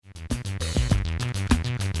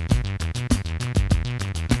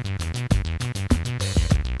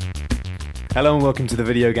Hello and welcome to the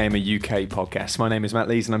Video Gamer UK podcast. My name is Matt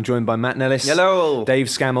Lees and I'm joined by Matt Nellis. Hello. Dave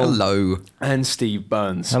Scammell. Hello. And Steve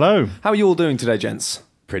Burns. Hello. How are you all doing today, gents?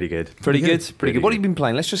 Pretty good. Pretty good. What have you been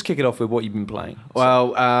playing? Let's just kick it off with what you've been playing.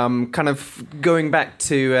 Well, kind of going back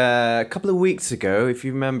to a couple of weeks ago, if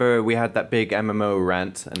you remember, we had that big MMO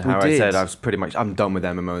rant and how I said I'm done with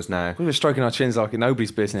MMOs now. We were stroking our chins like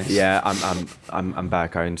nobody's business. Yeah, I'm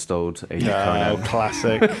back. I installed Age of Conan. Oh,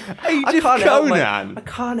 classic. Age of Conan. I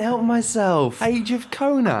can't help myself. Age of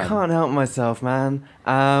Conan. I can't help myself, man.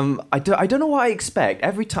 I don't know what I expect.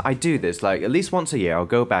 Every time I do this, like at least once a year, I'll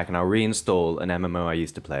go back and I'll reinstall an MMO I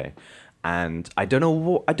used to play, and I don't know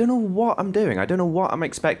what I'm doing. I don't know what I'm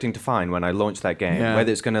expecting to find when I launch that game. Yeah.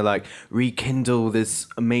 Whether it's going to like rekindle this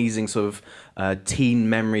amazing sort of teen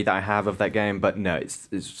memory that I have of that game, but no, it's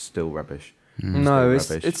still rubbish. No,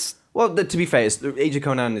 Still it's well. To be fair, Age of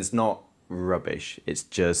Conan is not rubbish. It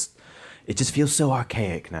just feels so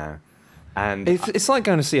archaic now. And it's like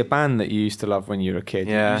going to see a band that you used to love when you were a kid.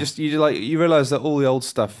 Yeah. You realise that all the old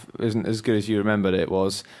stuff isn't as good as you remembered it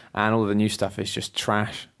was, and all of the new stuff is just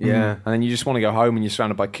trash. Yeah. And then you just want to go home and you're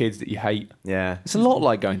surrounded by kids that you hate. yeah, It's a lot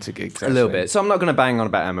like going to gigs. a little actually. bit. So I'm not going to bang on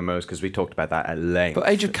about MMOs because we talked about that at length. But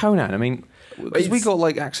Age of Conan, I mean, because we It's- got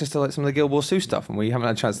like access to like some of the Guild Wars 2 stuff, and we haven't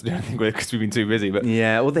had a chance to do anything with it because we've been too busy. But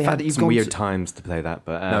yeah, well, they In fact, had it's even gone weird to- times to play that.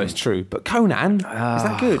 But no, it's true. But Conan, is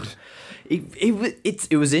that good?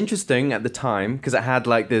 It was interesting at the time because it had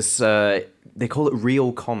like this. They call it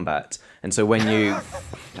real combat, and so when you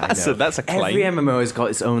That's a claim. Every MMO has got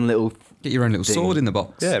its own little. Get your own little Thing. sword in the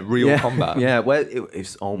box. Yeah, real combat. Yeah, well,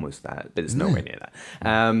 it's almost that, but it's nowhere near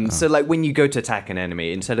that. So, like, when you go to attack an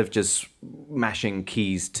enemy, instead of just mashing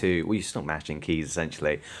keys you're still mashing keys,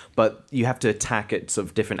 essentially, but you have to attack at sort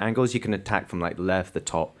of different angles. You can attack from, like, the left, the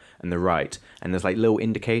top, and the right, and there's, like, little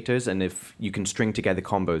indicators, and if you can string together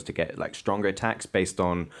combos to get, like, stronger attacks based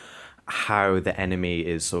on how the enemy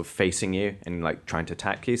is sort of facing you and, like, trying to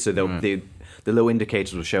attack you. So the little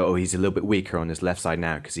indicators will show, he's a little bit weaker on his left side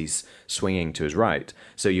now because he's swinging to his right.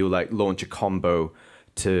 So you'll like launch a combo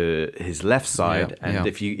to his left side, and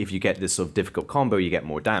if you get this sort of difficult combo, you get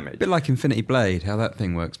more damage. A bit like Infinity Blade, how that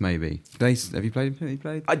thing works, maybe. Have you played Infinity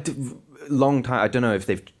Blade? Long time. I don't know if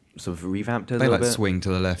they've sort of revamped it a They little like bit. swing to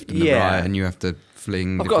the left and the Yeah. right, and you have to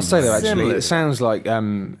fling. I've got to say though, actually, Similar. it sounds like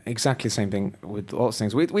exactly the same thing with lots of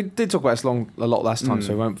things. We did talk about this a lot last time,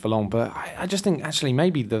 so we won't for long. But I just think actually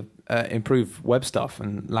maybe the improved web stuff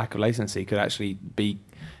and lack of latency could actually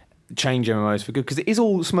change MMOs for good, because it is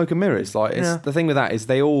all smoke and mirrors. Like the thing with that is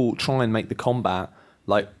they all try and make the combat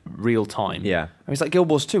like real time. Yeah. I mean, it's like Guild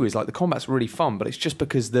Wars 2 is like the combat's really fun, but it's just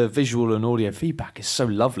because the visual and audio feedback is so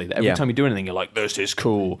lovely that every time you do anything, you're like, this is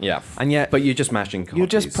cool. Yeah, And yet, but you're just mashing. you're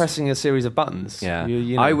just keys. pressing a series of buttons. Yeah,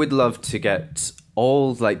 You know. I would love to get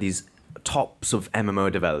all like these tops of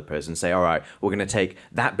MMO developers and say, all right, we're going to take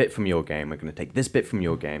that bit from your game, we're going to take this bit from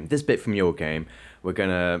your game, this bit from your game, we're going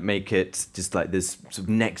to make it just like this sort of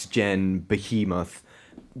next gen behemoth.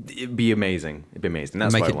 It'd be amazing. It'd be amazing.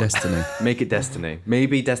 That's Make what I it want. Destiny. Make it Destiny.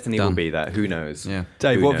 Maybe Destiny will Done. be that. Who knows? Yeah.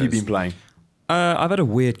 Dave, Who what have you knows? been playing? I've had a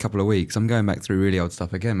weird couple of weeks. I'm going back through really old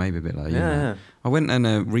stuff again, maybe a bit like you. Yeah. I went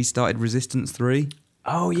and restarted Resistance 3.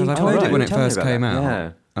 Oh, you Because I told played me- it when you it told me first about came that. out.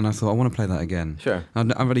 Yeah. And I thought, I want to play that again. Sure. I've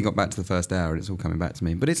only got back to the first hour and it's all coming back to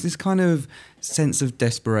me. But it's this kind of sense of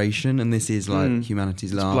desperation, and this is like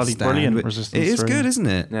humanity's last bloody stand. brilliant, But Resistance It is 3. good, isn't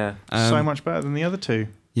it? Yeah. So much better than the other two.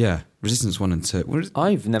 Yeah. Resistance 1 and 2. What is-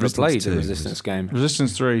 I've never Resistance played 2 a was- Resistance game.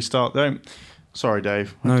 Resistance 3, don't... Sorry,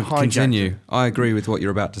 Dave. No, I've hijacked continue. it. I agree with what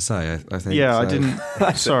you're about to say, I think. Yeah, I so.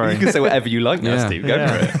 didn't... Sorry. You can say whatever you like now, Yeah. Steve. Go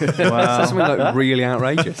Yeah. for it. Say Wow. something like really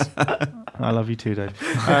outrageous. I love you too, Dave.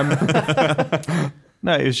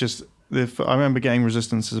 No, it was just... I remember getting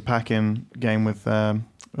Resistance as a pack-in game with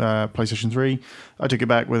PlayStation 3. I took it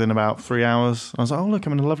back within about 3 hours. I was like, oh, look,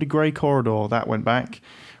 I'm in a lovely grey corridor. That went back.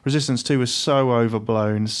 Resistance 2 was so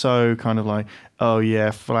overblown, so kind of like, oh yeah,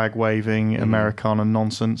 flag-waving, Americana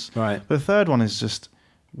nonsense. Right. The third one is just,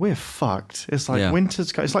 we're fucked. It's like Yeah.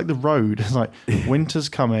 it's like the road. It's like, winter's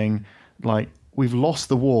coming, like, we've lost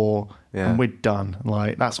the war, Yeah. and we're done.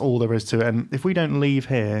 Like, that's all there is to it. And if we don't leave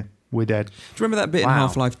here, we're dead. Do you remember that bit in Wow.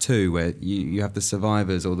 Half-Life 2 where you have the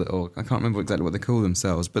survivors, or I can't remember exactly what they call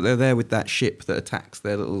themselves, but they're there with that ship that attacks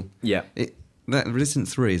their little... Yeah. That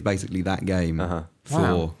Resistance 3 is basically that game for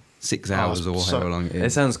Wow. 6 hours or so- however long it It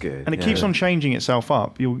is. sounds good. And it keeps on changing itself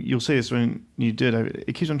up. You'll see this when you do it.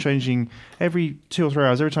 It keeps on changing every 2 or 3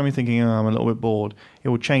 hours. Every time you're thinking, oh, I'm a little bit bored, it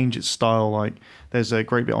will change its style. Like, there's a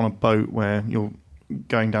great bit on a boat where you're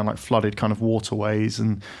going down like flooded kind of waterways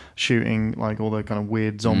and shooting like all the kind of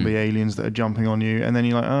weird zombie aliens that are jumping on you, and then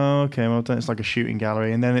you're like, oh, okay, well then it's like a shooting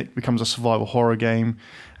gallery, and then it becomes a survival horror game,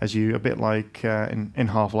 as you a bit like in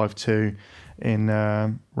Half-Life 2. In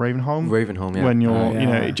Ravenholm, yeah. when you're, you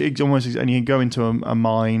know, it's almost, and you go into a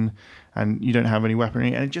mine and you don't have any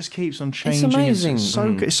weaponry, and it just keeps on changing. It's amazing.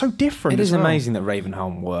 It's so different. It is well. amazing that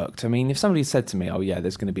Ravenholm worked. I mean, if somebody said to me, "Oh yeah,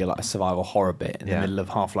 there's going to be like a survival horror bit in the middle of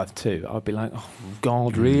Half-Life 2," I'd be like, "Oh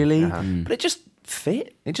God, really?" But it just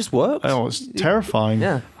fit. It just works. Oh, it's terrifying.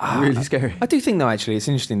 Yeah, really scary. I do think, though, actually, it's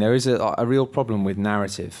interesting. There is a real problem with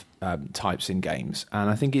narrative types in games. And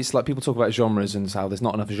I think it's like people talk about genres and how there's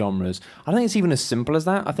not enough genres. I don't think it's even as simple as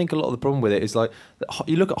that. I think a lot of the problem with it is like,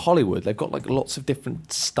 you look at Hollywood, they've got like lots of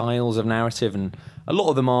different styles of narrative, and a lot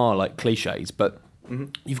of them are like cliches, but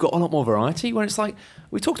you've got a lot more variety, where it's like,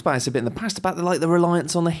 we talked about this a bit in the past about the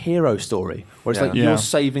reliance on the hero story, where it's like you're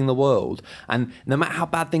saving the world, and no matter how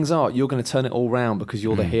bad things are, you're going to turn it all round because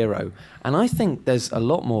you're the hero. And I think there's a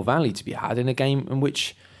lot more value to be had in a game in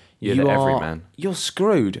which you're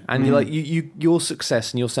screwed, and you're like your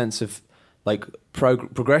success and your sense of like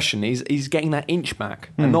progression is getting that inch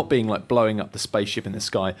back, and not being like blowing up the spaceship in the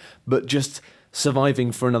sky, but just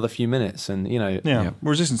surviving for another few minutes. And you know,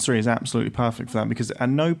 Resistance 3 is absolutely perfect for that, because at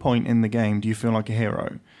no point in the game do you feel like a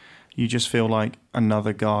hero. You just feel like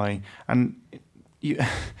another guy, and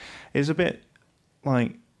it's a bit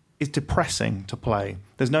like, it's depressing to play.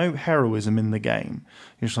 There's no heroism in the game.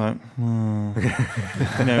 You're just like,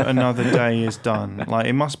 you know, another day is done. Like,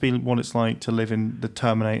 it must be what it's like to live in the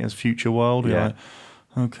Terminator's future world. You're like,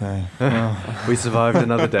 okay, we survived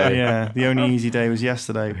another day. Yeah, the only easy day was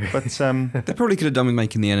yesterday. But they probably could have done with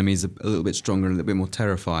making the enemies a little bit stronger and a little bit more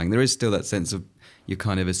terrifying. There is still that sense of you're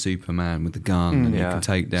kind of a Superman with a gun, and you can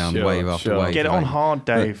take down wave after wave. Get it on hard,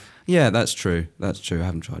 Dave. But, yeah, that's true. That's true. I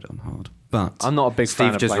haven't tried it on hard. But I'm not a big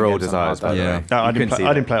fan of just playing rolled games his on eyes, hard, by the though. way. No,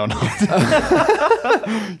 I didn't play on hard.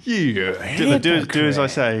 Do as I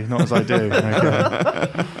say, not as I do.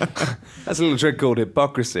 Okay. That's a little trick called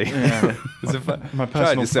hypocrisy. Yeah. My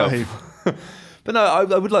personal fave. But no, I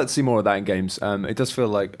would like to see more of that in games. It does feel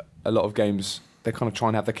like a lot of games, they kind of try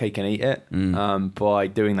and have the cake and eat it by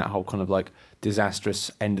doing that whole kind of like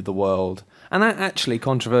disastrous end of the world. And that actually,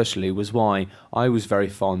 controversially, was why I was very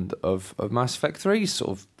fond of Mass Effect 3's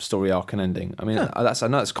sort of story arc and ending. I mean, I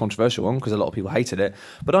know it's a controversial one because a lot of people hated it,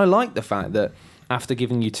 but I like the fact that after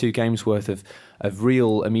giving you 2 games worth of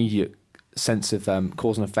real immediate sense of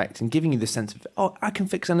cause and effect, and giving you the sense of, oh, I can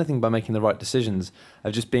fix anything by making the right decisions,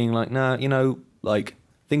 of just being like, nah, you know, like,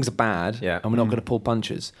 things are bad and we're not going to pull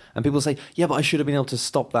punches. And people say, yeah, but I should have been able to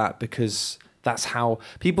stop that, because that's how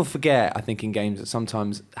people forget, I think, in games, that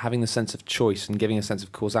sometimes having the sense of choice and giving a sense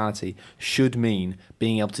of causality should mean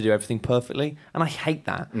being able to do everything perfectly. And I hate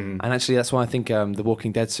that. And actually, that's why I think the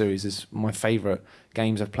Walking Dead series is my favourite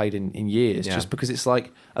games I've played in years, just because it's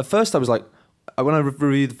like, at first I was like, when I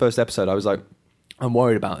reviewed the first episode, I was like, I'm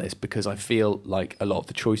worried about this because I feel like a lot of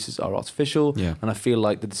the choices are artificial, and I feel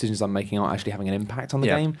like the decisions I'm making aren't actually having an impact on the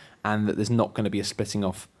game, and that there's not going to be a splitting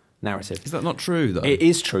off narrative. Is that not true, though? It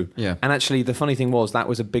is true. Yeah. And actually, the funny thing was, that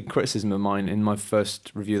was a big criticism of mine in my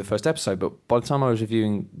first review of the first episode. But by the time I was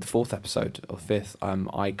reviewing the 4th episode or 5th,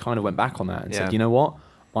 I kind of went back on that and said, you know what?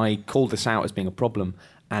 I called this out as being a problem,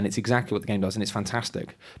 and it's exactly what the game does, and it's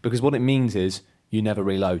fantastic. Because what it means is, you never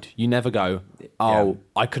reload. You never go,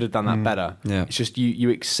 I could have done that better. Yeah. It's just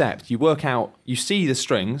you accept, you work out, you see the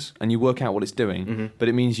strings and you work out what it's doing, but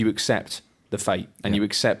it means you accept the fate, and you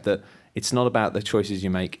accept that it's not about the choices you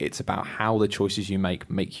make, it's about how the choices you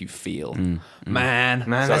make you feel. Man,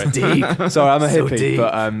 that's deep. Sorry, I'm a So hippie. deep.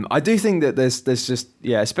 But I do think that there's just,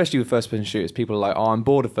 especially with first-person shooters, people are like, oh, I'm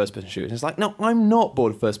bored of first-person shooters. It's like, no, I'm not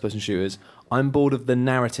bored of first-person shooters. I'm bored of the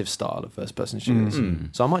narrative style of first-person shooters.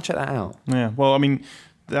 So I might check that out. Yeah, well, I mean,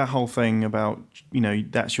 that whole thing about, you know,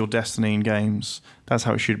 that's your destiny in games, that's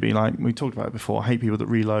how it should be. Like, we talked about it before, I hate people that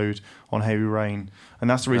reload on Heavy Rain. And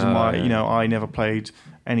that's the reason why, you know, I never played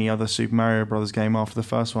any other Super Mario Brothers game after the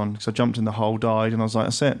first one, because I jumped in the hole, died, and I was like,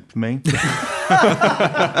 that's it for me.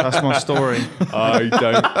 That's my story. I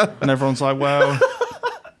don't. And everyone's like, well,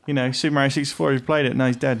 you know, Super Mario 64, you've played it, no,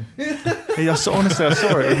 he's dead. Honestly, I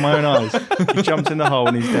saw it with my own eyes. He jumped in the hole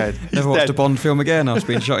and he's dead. Never watched a Bond film again after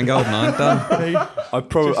being shot in GoldenEye. Done.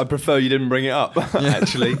 I prefer you didn't bring it up,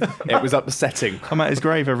 actually. It was upsetting. I'm at his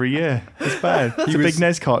grave every year. It's bad. It's a big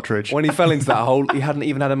NES cartridge. When he fell into that hole, he hadn't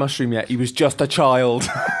even had a mushroom yet. He was just a child.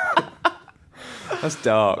 That's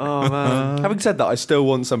dark. Oh, man. Having said that, I still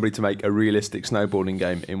want somebody to make a realistic snowboarding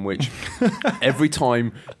game in which every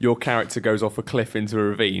time your character goes off a cliff into a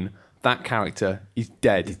ravine, that character is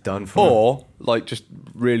dead. He's done for. Or, like, just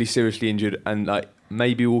really seriously injured, and, like,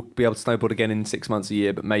 maybe we'll be able to snowboard again in 6 months, a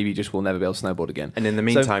year, but maybe just we'll never be able to snowboard again. And in the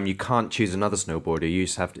meantime, you can't choose another snowboarder. You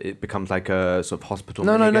just have to. It becomes like a sort of hospital.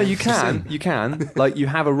 No, minigame. you can. You can. Like, you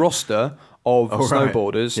have a roster of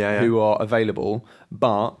snowboarders who are available,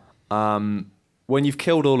 but when you've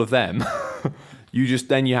killed all of them, you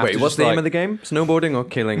have Wait, to. What's the aim of the game? Snowboarding or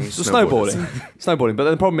killing? Snowboarding. Snowboarding. But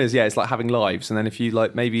the problem is, it's like having lives, and then if you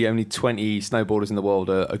maybe only 20 snowboarders in the world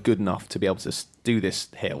are good enough to be able to do this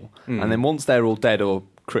hill, and then once they're all dead or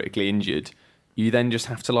critically injured, you then just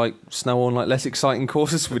have to snow on less exciting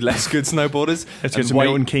courses with less good snowboarders. Let's go to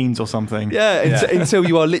Milton Keynes or something. Until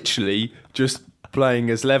you are literally just playing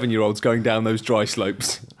as 11-year-olds going down those dry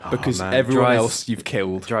slopes because everyone else you've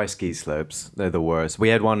killed. Dry ski slopes, they're the worst. We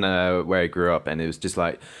had one where I grew up, and it was just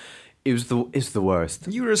it's the worst.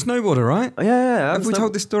 You were a snowboarder, right? Yeah. Have we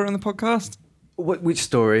told this story on the podcast? Which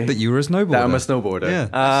story? That you were a snowboarder. That I'm a snowboarder. Yeah.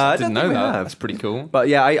 I didn't know that. That's pretty cool. But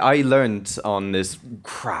yeah, I learned on this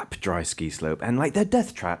crap dry ski slope, and they're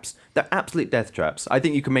death traps. They're absolute death traps. I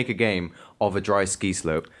think you can make a game of a dry ski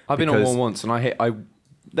slope. I've been on one once, and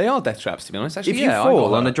they are death traps, to be honest. Actually, if you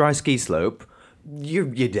fall on a dry ski slope, you're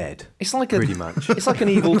dead. It's like pretty much. It's like an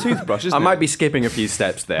evil toothbrush, isn't it? I might be skipping a few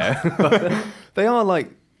steps there. They are like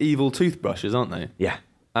evil toothbrushes, aren't they? Yeah.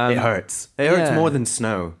 It hurts. It hurts more than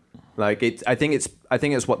snow. I think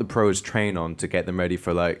it's what the pros train on to get them ready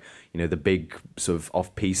for the big sort of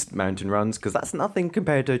off-piste mountain runs, because that's nothing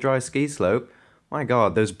compared to a dry ski slope. My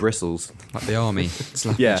God, those bristles. Like the army,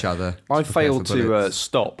 slapping each other. I failed to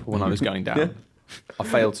stop when I was going down. I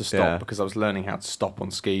failed to stop because I was learning how to stop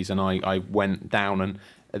on skis, and I went down, and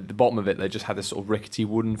at the bottom of it they just had this sort of rickety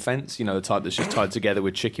wooden fence, the type that's just tied together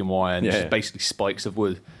with chicken wire and just basically spikes of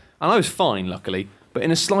wood. And I was fine, luckily. But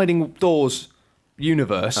in a sliding doors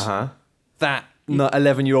universe, that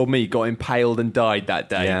 11-year-old me got impaled and died that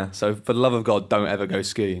day. Yeah. So for the love of God, don't ever go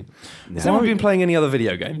skiing. Has anyone been playing any other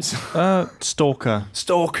video games? Stalker.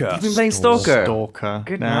 You've been playing Stalker? Stalker.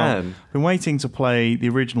 Good now, man. Been waiting to play the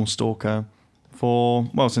original Stalker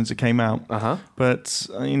since it came out. But,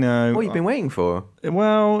 What have you been waiting for?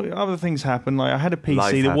 Well, other things happened. I had a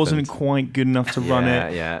PC that wasn't quite good enough to run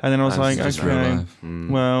it. Yeah. And then I was like, just okay. real life.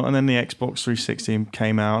 Well, and then the Xbox 360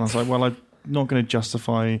 came out, and I was like, well, I'm not going to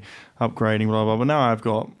justify upgrading, blah, blah, but now I've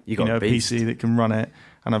got, a PC that can run it,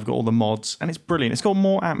 and I've got all the mods, and it's brilliant. It's got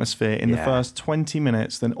more atmosphere in the first 20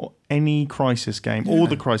 minutes than any Crysis game, all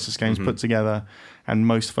the Crysis games put together, and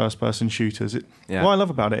most first-person shooters. What I love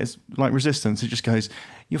about it is, like Resistance, it just goes,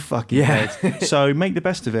 you're fucking dead. So make the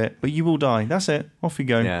best of it, but you will die. That's it. Off you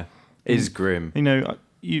go. Yeah, it is grim.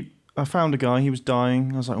 I found a guy, he was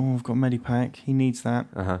dying. I was like, I've got a Medipack. He needs that.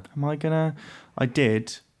 Am I gonna? I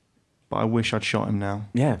did, but I wish I'd shot him now.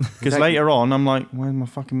 Yeah. Because later on, I'm like, where's my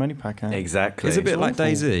fucking Medipack at? Exactly. It's a bit like awful.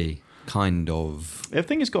 DayZ, kind of. I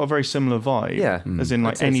think it's got a very similar vibe. Yeah. As in, I'd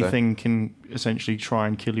like, say anything can essentially try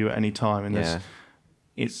and kill you at any time. And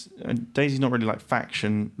DayZ's not really like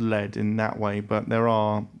faction led in that way, but there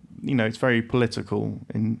are, it's very political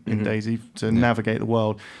in DayZ to navigate the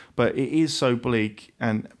world. But it is so bleak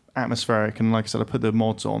and atmospheric, and like I said, I put the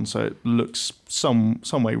mods on so it looks some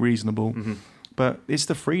way reasonable. But it's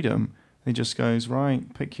the freedom. It just goes,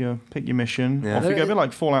 right, pick your mission. Off you go. A bit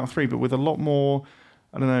like Fallout 3, but with a lot more,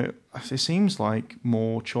 I don't know, it seems like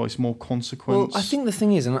more choice, more consequence. Well, I think the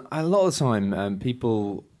thing is, and a lot of the time,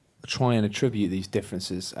 people try and attribute these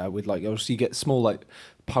differences with, obviously you get small,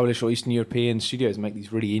 Polish or Eastern European studios make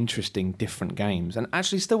these really interesting, different games. And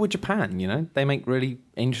actually still with Japan, they make really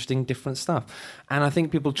interesting, different stuff. And I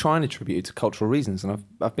think people try and attribute it to cultural reasons. And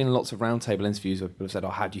I've been in lots of roundtable interviews where people have said,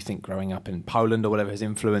 how do you think growing up in Poland or whatever has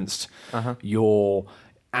influenced your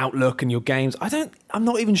outlook and your games? I'm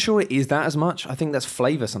not even sure it is that as much. I think that's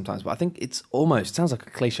flavour sometimes, but I think it sounds like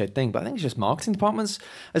a cliched thing, but I think it's just marketing departments.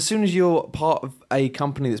 As soon as you're part of a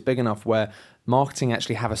company that's big enough where marketing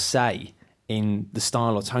actually have a say in the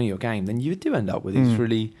style or tone of your game, then you do end up with these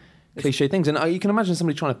really cliche things. And you can imagine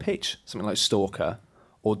somebody trying to pitch something like Stalker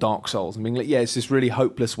or Dark Souls and being like, it's this really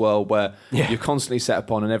hopeless world where you're constantly set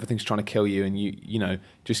upon and everything's trying to kill you, and you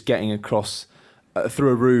just getting across through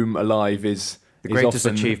a room alive is the greatest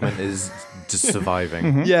achievement is just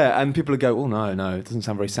surviving. Yeah, and people would go, oh no, it doesn't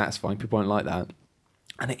sound very satisfying. People won't like that.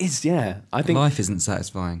 And it is, I think life isn't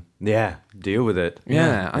satisfying. Yeah, deal with it.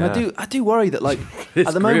 Yeah, and I do worry that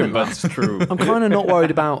at the moment, that's true. I'm kind of not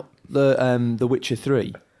worried about the Witcher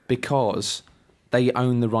 3 because they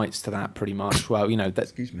own the rights to that pretty much. Well,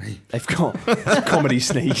 Excuse me. They've got comedy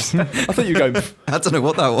sneeze. I thought you were going. I don't know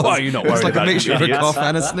what that was. Why are you not worried It's like about a mixture of a idiots? cough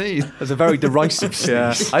and a sneeze. There's a very derisive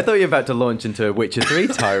sneeze. I thought you were about to launch into a Witcher 3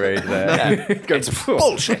 tirade there. It's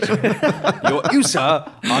bullshit. You, sir,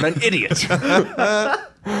 are an idiot.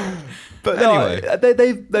 But Anyway.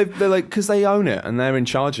 no, they're like, because they own it and they're in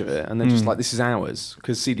charge of it, and they're just like, this is ours.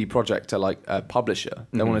 Because CD Projekt are like a publisher.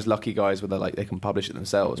 They're one of those lucky guys where they're like, they can publish it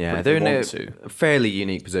themselves. but Yeah, if they're they in want to. a fairly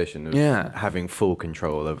unique position of Yeah. having full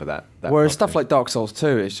control over that Whereas stuff property. like Dark Souls 2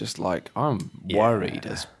 is just like, I'm Yeah. worried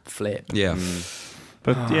as flip. Yeah.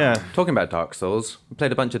 But yeah, Talking about Dark Souls, we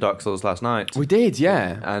played a bunch of Dark Souls last night. We did,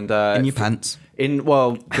 yeah. And In your pants.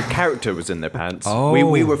 the character was in their pants. Oh.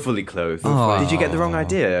 We were fully clothed. Oh. Did you get the wrong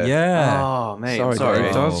idea? Yeah. Oh, mate, Sorry, sorry. Dave.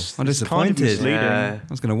 it does. I'm it's disappointed. kind of misleading. Yeah. I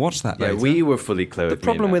was going to watch that Yeah, later. we were fully clothed. The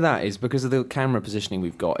problem with that is because of the camera positioning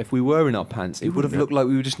we've got, if we were in our pants, it would have looked like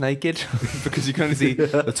we were just naked because you can only see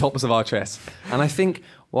the tops of our chests. And I think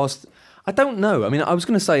whilst, I don't know, I mean, I was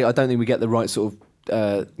going to say I don't think we get the right sort of,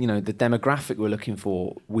 the demographic we're looking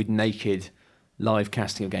for with naked live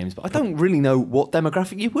casting of games, but I don't really know what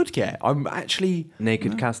demographic you would get. I'm actually...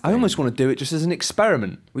 Naked casting. I almost want to do it just as an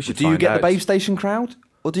experiment. We should Do you find get out. the Babe Station crowd?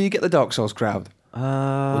 Or do you get the Dark Souls crowd?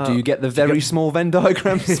 Or do you get the you very get- small Venn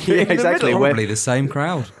diagrams? Yeah, exactly. Probably the same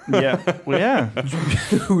crowd. Yeah, well, yeah.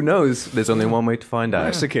 Who knows? There's only one way to find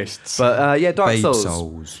out. Masochists. But yeah, Dark Babe Souls.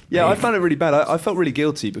 Souls. Yeah, I found it really bad. I felt really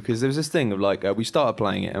guilty because there was this thing of like, we started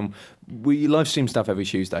playing it and we live stream stuff every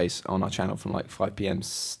Tuesdays on our channel from like 5 p.m.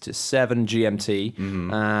 to 7 GMT.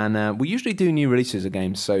 And we usually do new releases of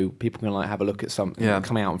games so people can like have a look at something Yeah.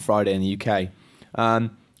 coming out on Friday in the UK.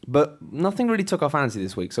 But nothing really took our fancy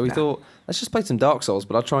this week. So we thought, let's just play some Dark Souls,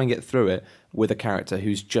 but I'll try and get through it with a character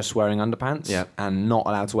who's just wearing underpants Yeah. and not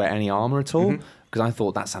allowed to wear any armour at all. Because I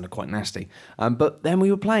thought that sounded quite nasty. But then we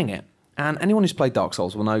were playing it. And anyone who's played Dark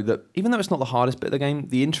Souls will know that even though it's not the hardest bit of the game,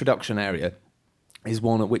 the introduction area is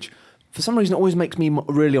one at which, for some reason, always makes me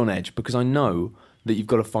really on edge because I know that you've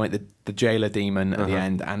got to fight the jailer demon at the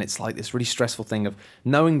end, and it's like this really stressful thing of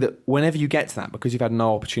knowing that whenever you get to that, because you've had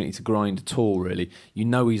no opportunity to grind at all, really, you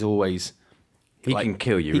know he's always... He can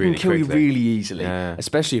kill you He really can kill you quickly. really easily, Yeah.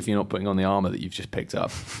 especially if you're not putting on the armor that you've just picked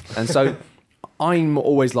up. And so I'm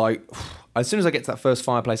always like... As soon as I get to that first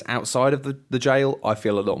fireplace outside of the jail, I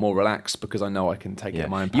feel a lot more relaxed because I know I can take it Yeah. at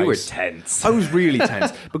my own pace. You were tense. I was really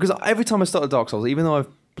tense because every time I started Dark Souls, even though I've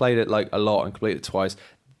played it like a lot and completed it twice,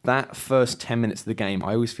 that first 10 minutes of the game,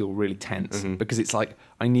 I always feel really tense because it's like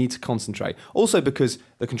I need to concentrate. Also because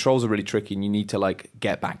the controls are really tricky and you need to like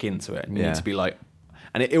get back into it and you Yeah. need to be like...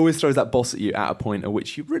 And it always throws that boss at you at a point at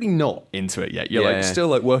which you're really not into it yet. You're like still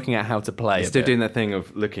like working out how to play. You're still doing that thing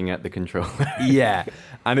of looking at the controller. Yeah.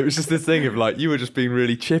 And it was just this thing of like, you were just being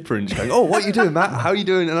really chipper and just going, oh, what are you doing, Matt? How are you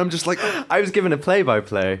doing? And I'm just like, I was given a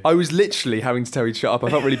play-by-play. I was literally having to tell you to shut up. I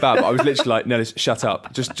felt really bad, but I was literally like, Nellis, shut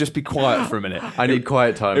up. Just be quiet for a minute. I need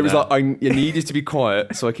quiet time. It was now. like, you needed to be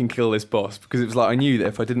quiet so I can kill this boss. Because it was like, I knew that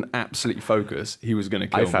if I didn't absolutely focus, he was going to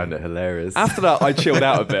kill I me. found it hilarious. After that, I chilled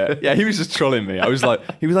out a bit. Yeah, he was just trolling me.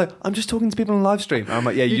 He was like, I'm just talking to people on live stream. And I'm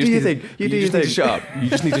like, yeah, you You just do your need thing. to, You do just your need to thing. shut up. You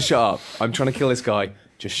just need to shut up. I'm trying to kill this guy.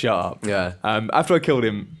 Just shut up. Yeah. After I killed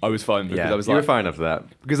him, I was fine because yeah, I was you like, were fine after that.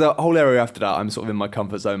 because the whole area after that, I'm sort of in my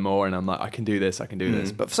comfort zone more, and I'm like, I can do this, I can do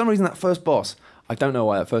this. But for some reason, that first boss, I don't know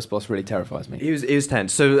why that first boss really terrifies me. He was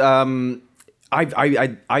tense. So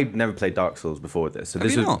I've never played Dark Souls before this. So Have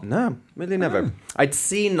this you was not? no, really never. I'd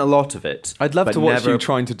seen a lot of it. I'd love but to watch never, you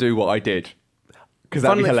trying to do what I did. Because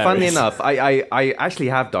that'd be hilarious. Funnily enough, I actually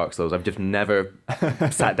have Dark Souls. I've just never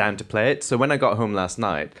sat down to play it. So when I got home last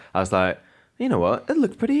night, I was like, you know what? It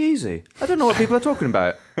looked pretty easy. I don't know what people are talking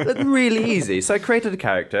about. It looked really easy. So I created a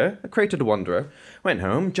character. I created a wanderer. Went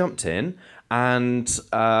home, jumped in, and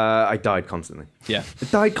I died constantly. Yeah. I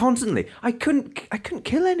died constantly. I couldn't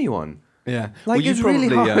kill anyone. Yeah. Like, you it's really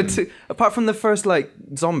probably, hard to... Apart from the first, like,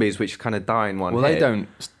 zombies, which kind of die in one Well, hit. they don't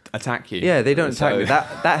attack you. Yeah, they don't attack So- me.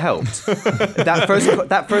 That helped.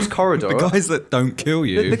 that first corridor... The guys that don't kill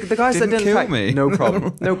you. The guys that didn't kill attack me. no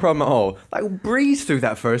problem. No problem at all. Like, breezed through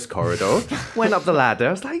that first corridor, went up the ladder.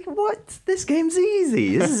 I was like, what? This game's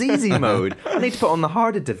easy. This is easy mode. I need to put on the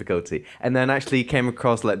harder difficulty. And then actually came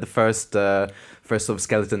across, like, the first sort of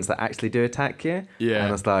skeletons that actually do attack you. Yeah. And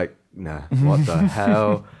I was like, nah, what the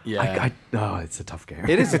hell? Yeah. Oh, it's a tough game.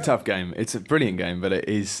 It is a tough game. It's a brilliant game, but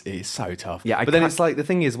it's so tough. Yeah, I but then can't- it's like the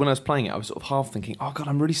thing is when I was playing it, I was sort of half thinking, "Oh God,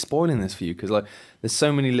 I'm really spoiling this for you," because like there's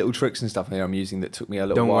so many little tricks and stuff here I'm using that took me a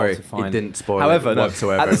little Don't while worry, to find. it didn't spoil However, it no,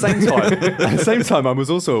 whatsoever. at the same time, I was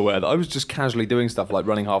also aware that I was just casually doing stuff like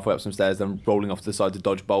running halfway up some stairs, then rolling off to the side to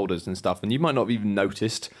dodge boulders and stuff, and you might not have even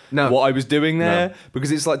noticed No. what I was doing there No.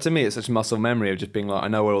 because it's like to me, it's such muscle memory of just being like, I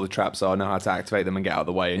know where all the traps are, I know how to activate them and get out of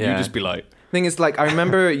the way, and you Yeah. just be like, Thing is, like, I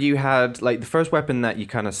remember you had, like, the first weapon that you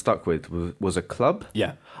kind of stuck with was a club.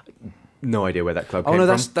 yeah. No idea where that club Oh came no,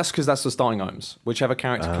 from. that's because that's the starting items. Whichever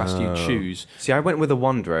character class you choose. See, I went with a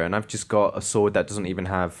wanderer, and I've just got a sword that doesn't even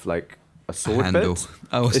have like a sword handle. bit.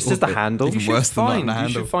 Oh, It's just a bit. handle. Even You worse than not a you handle.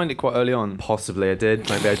 should find it quite early on. Possibly I did.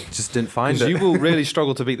 Maybe I just didn't find Because it. you will really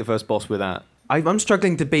struggle to beat the first boss with that. I'm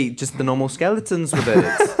struggling to beat just the normal skeletons with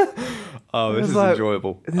it. Oh, this It's is like-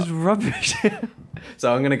 enjoyable. This is rubbish.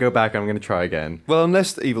 So I'm going to go back. I'm going to try again. Well,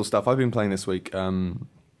 unless the evil stuff I've been playing this week,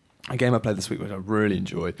 a game I played this week which I really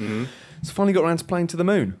enjoyed. So finally got around to playing To the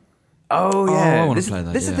Moon. Oh I yeah, wanna this, play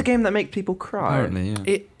that, this is yeah. the game that makes people cry. Apparently,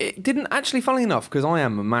 yeah. It didn't actually, funnily enough, because I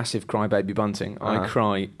am a massive crybaby bunting. Uh-huh. I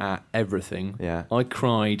cry at everything. Yeah. I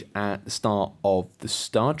cried at the start of the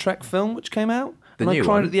Star Trek film which came out. The and new I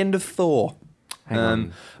cried one? at the end of Thor. Hang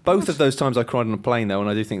on. Both of those times I cried on a plane though, and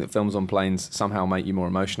I do think that films on planes somehow make you more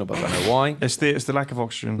emotional, but I don't know why. It's the lack of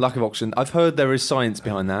oxygen. Lack of oxygen. I've heard there is science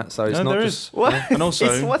behind that, so it's No, not there just is. What? And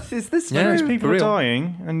also, what is this? Yeah, because for people are real.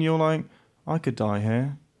 dying, and you're like, I could die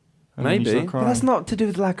here. And then you Maybe. start But crying. that's not to do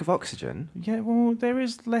with lack of oxygen. Yeah, well, there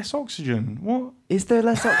is less oxygen. What? Is there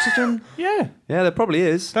less oxygen? Yeah. Yeah, there probably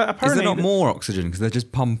is. That, Is apparently, there not more oxygen because they're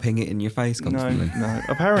just pumping it in your face constantly? No.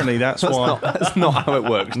 Apparently, that's why. That's not how it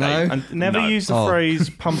works. No? And never use the Oh. phrase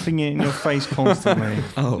 "pumping it in your face constantly."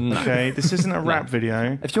 Oh, Okay, this isn't a rap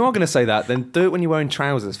video. If you are going to say that, then do it when you're wearing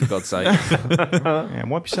trousers, for God's sake. Yeah,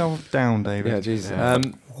 wipe yourself down, David. Yeah, Jesus. Yeah.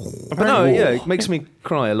 But no, yeah, it makes me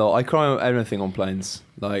cry a lot. I cry at everything on planes.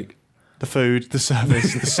 Like, The food, the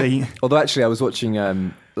service, the seat. although actually, I was watching.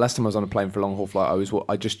 Last time I was on a plane for a long haul flight,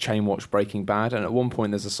 I just chain watched Breaking Bad, and at one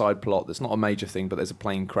point there's a side plot that's not a major thing, but there's a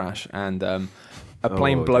plane crash, and a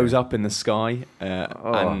plane Oh, blows dear. up in the sky,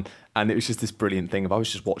 and it was just this brilliant thing of I was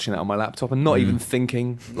just watching that on my laptop and not even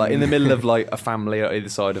thinking, like in the middle of like a family at either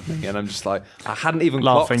side of me, and I'm just like I hadn't even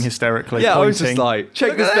Laughing clocked. hysterically. Yeah, I was pointing. just like,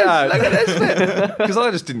 check this bit out. Look at this bit. Because I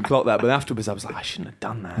just didn't clock that. But afterwards, I was like, I shouldn't have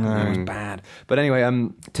done that. No. It was bad. But anyway,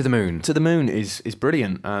 To the moon. To the Moon is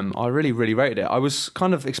brilliant. I really, really rated it. I was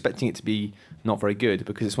kind of expecting it to be not very good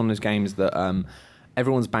because it's one of those games that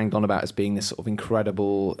everyone's banged on about as being this sort of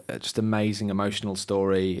incredible, just amazing emotional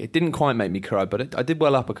story. It didn't quite make me cry, but I did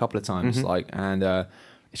well up a couple of times. And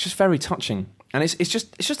it's just very touching. And it's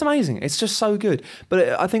just amazing. It's just so good.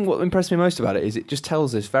 But I think what impressed me most about it is it just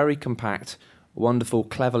tells this very compact, wonderful,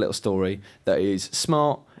 clever little story that is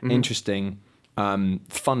smart, interesting,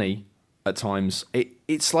 funny at times.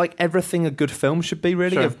 It's like everything a good film should be,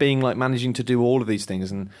 really, Sure. of being like managing to do all of these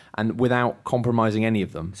things and without compromising any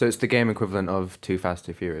of them. So it's the game equivalent of Too Fast,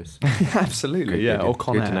 Too Furious. Absolutely, Good, yeah. good, Or good.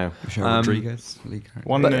 Con Good Air. to know. Michelle Um, Rodriguez, lead character.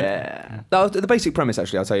 One But minute. the basic premise,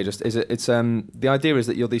 actually, I'll tell you, just is it's the idea is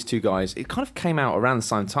that you're these two guys. It kind of came out around the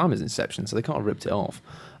same time as Inception, so they kind of ripped it off.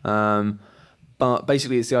 But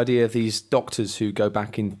basically, it's the idea of these doctors who go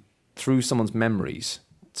back in through someone's memories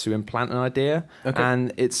to implant an idea, Okay.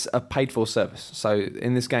 and it's a paid-for service. So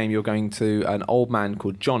in this game, you're going to an old man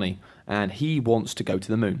called Johnny, and he wants to go to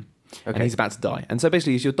the moon. And Okay. he's about to die. And so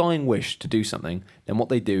basically, it's your dying wish to do something. Then what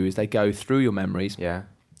they do is they go through your memories, Yeah.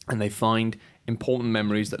 and they find important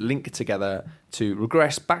memories that link together to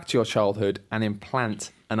regress back to your childhood and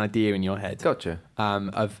implant an idea in your head Gotcha.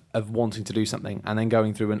 of wanting to do something, and then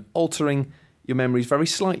going through and altering your memories very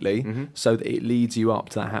slightly so that it leads you up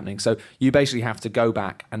to that happening. So you basically have to go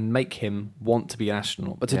back and make him want to be an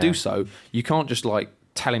astronaut. But to Yeah. do so, you can't just like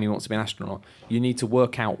tell him he wants to be an astronaut. You need to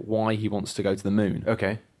work out why he wants to go to the moon.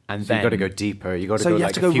 Okay. And So then you got to go deeper. You got to so go you like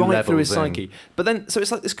have to a go few right through his levels in. psyche. But then, so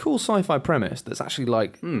it's like this cool sci-fi premise that's actually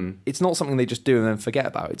like, it's not something they just do and then forget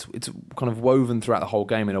about. It's kind of woven throughout the whole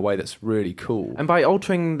game in a way that's really cool. And by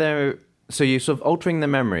altering their, so you're sort of altering their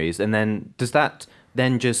memories, and then does that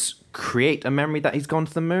then just create a memory that he's gone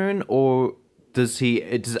to the moon, or does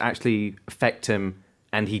it actually affect him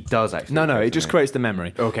and he does actually? No, go to it the just moon? creates the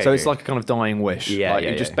memory. Okay, So it's okay. like a kind of dying wish. Yeah, like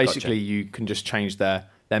yeah, it just yeah, basically gotcha. you can just change their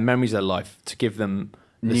memories of their life to give them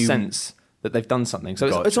the New- sense that they've done something. So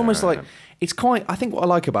it's Gotcha. almost like, it's quite, I think what I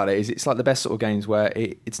like about it is it's like the best sort of games where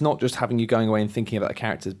it's not just having you going away and thinking about the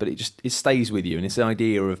characters, but it stays with you. And it's the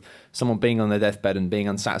idea of someone being on their deathbed and being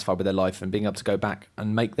unsatisfied with their life and being able to go back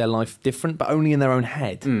and make their life different, but only in their own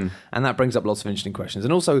head. And that brings up lots of interesting questions.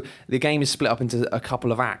 And also the game is split up into a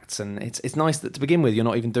couple of acts, and it's nice that to begin with, you're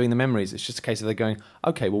not even doing the memories. It's just a case of they're going,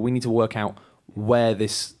 okay, well, we need to work out where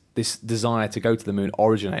this desire to go to the moon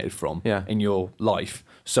originated from in your life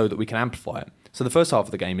so that we can amplify it. So the first half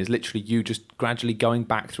of the game is literally you just gradually going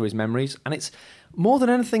back through his memories, and it's more than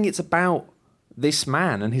anything, it's about this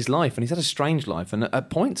man and his life, and he's had a strange life, and at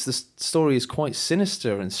points the story is quite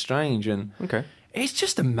sinister and strange, and Okay. it's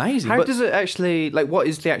just amazing. How But- does it actually, like, what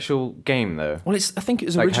is the actual game though? well, I think it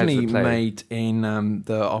was Like, how's originally it play? made in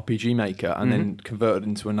the RPG Maker and then converted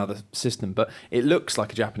into another system, but it looks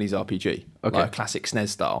like a Japanese RPG, Okay. like a classic SNES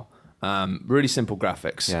style. Really simple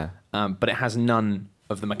graphics, Yeah. but it has none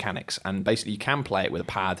of the mechanics, and basically you can play it with a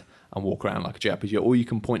pad and walk around like a JRPG, or you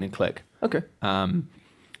can point and click. Okay.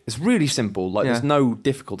 It's really simple. Like there's no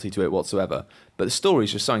difficulty to it whatsoever. But the story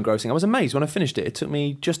is just so engrossing. I was amazed when I finished it. It took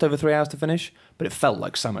me just over 3 hours to finish, but it felt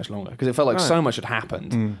like so much longer because it felt like so much had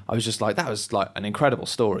happened. I was just like, that was like an incredible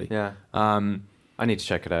story. Yeah. I need to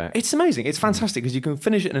check it out. It's amazing. It's fantastic because you can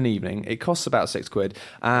finish it in an evening. It costs about £6. And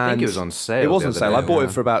I think it was on sale. It was the on other sale. day, I bought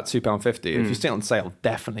it for about £2.50. If you see it on sale,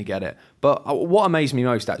 definitely get it. But what amazed me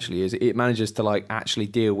most actually is it manages to like actually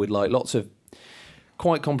deal with like lots of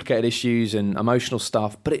quite complicated issues and emotional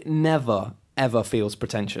stuff, but it never ever feels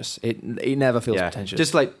pretentious. It never feels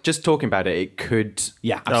pretentious. Just talking about it, it could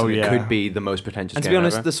absolutely could be the most pretentious. And to game be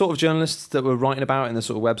honest, ever. the sort of journalists that were writing about it and the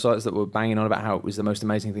sort of websites that were banging on about how it was the most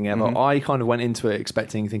amazing thing ever, I kind of went into it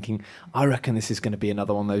thinking, I reckon this is going to be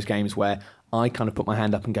another one of those games where I kind of put my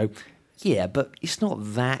hand up and go, yeah, but it's not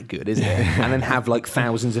that good, is it? And then have like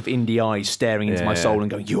thousands of indie eyes staring into my soul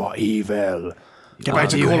and going, you are evil. Get back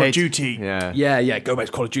to Call of Duty. Yeah, go back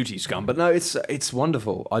to Call of Duty, scum. But no, it's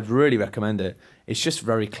wonderful. I'd really recommend it. It's just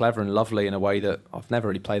very clever and lovely in a way that I've never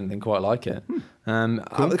really played anything quite like it.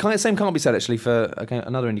 The same can't be said actually for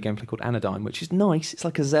another indie gameplay called Anodyne, which is nice. It's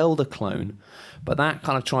like a Zelda clone, but that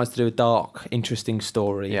kind of tries to do a dark, interesting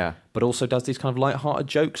story, but also does these kind of light-hearted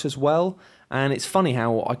jokes as well. And it's funny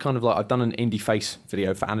how I've done an indie face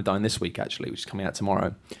video for Anodyne this week actually, which is coming out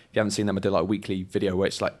tomorrow. If you haven't seen them, I do like a weekly video where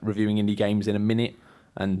it's like reviewing indie games in a minute,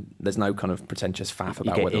 and there's no kind of pretentious faff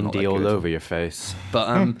about whether or not indie they're all good. over your face.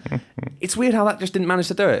 But it's weird how that just didn't manage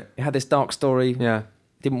to do it. It had this dark story,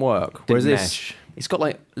 didn't work. Whereas this, it's got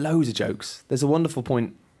like loads of jokes. There's a wonderful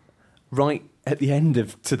point right at the end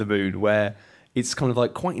of To the Moon where it's kind of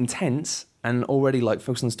like quite intense and already like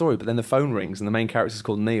focused on the story, but then the phone rings and the main character is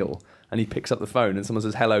called Neil, and he picks up the phone and someone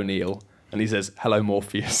says, "Hello, Neil." And he says, "Hello,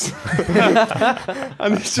 Morpheus."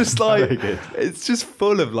 And it's just like, it's just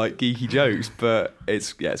full of like geeky jokes, but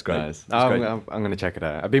it's great. Nice. I'm going to check it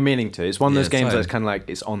out. I've been meaning to. It's one of those games that's kind of like,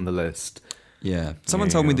 it's on the list. Yeah. Someone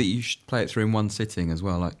told me that you should play it through in one sitting as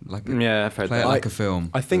well. I've heard play it like a film.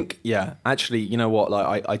 I think, actually, you know what?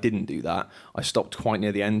 Like, I didn't do that. I stopped quite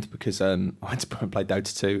near the end because I had to play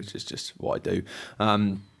Dota 2, which is just what I do.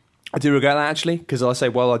 I do regret that actually, because I say,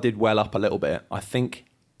 well, I did well up a little bit. I think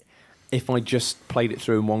if I just played it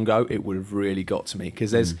through in one go, it would have really got to me,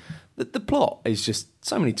 because there's the plot is just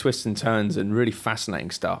so many twists and turns and really fascinating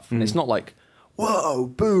stuff. And it's not like, whoa,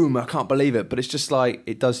 boom, I can't believe it. But it's just like,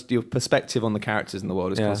 it does, your perspective on the characters in the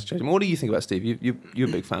world is constantly changing. What do you think about Steve? You're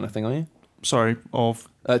a big fan, I think, aren't you? Sorry, of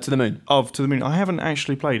To the Moon. Of To the Moon. I haven't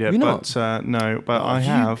actually played it, You're but no, but I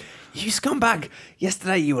have. You scumbag!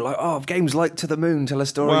 Yesterday you were like, "Oh, games like To the Moon tell a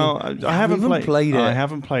story." Well, I haven't played it. I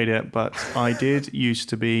haven't played it, but I did used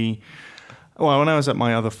to be. Well, when I was at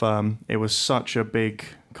my other firm, it was such a big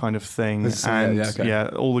kind of thing,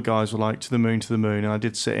 all the guys were like, To the Moon," and I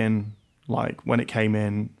did sit in like when it came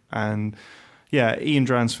in, and Ian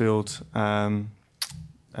Dransfield.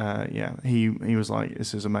 He was like,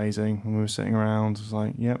 "This is amazing." When we were sitting around, I was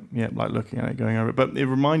like, yep, like looking at it, going over it. But it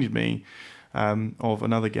reminded me of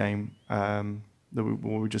another game that we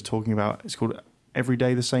were just talking about. It's called Every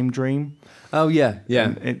Day the Same Dream. Oh yeah.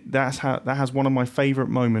 And that has one of my favourite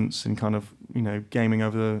moments in kind of gaming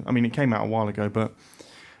over the. I mean, it came out a while ago, but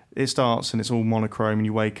it starts and it's all monochrome, and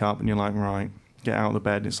you wake up and you're like, right, get out of the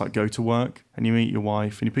bed. And it's like, go to work, and you meet your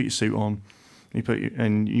wife and you put your suit on. You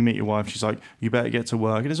meet your wife. She's like, "You better get to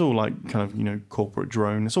work." And it's all like kind of corporate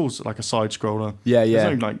drone. It's all like a side scroller. Yeah.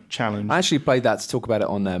 There's no like challenge. I actually played that to talk about it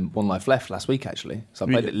on One Life Left last week. Actually, so I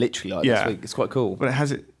played it literally this week. It's quite cool. But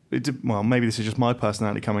well, maybe this is just my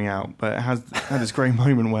personality coming out. But it had this great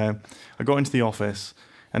moment where I got into the office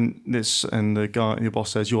and the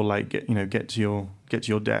boss says, "You're late. Get to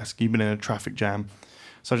your desk. You've been in a traffic jam."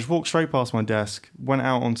 So I just walked straight past my desk, went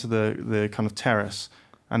out onto the kind of terrace.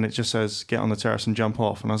 And it just says, "Get on the terrace and jump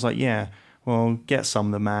off." And I was like, "Yeah, well, get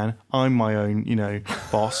some, the man. I'm my own,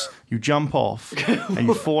 boss." You jump off and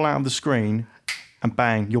you fall out of the screen, and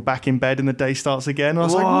bang, you're back in bed and the day starts again. And I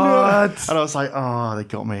was like, "No!" And I was like, "Oh, they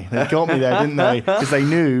got me. They got me there, didn't they?" Because they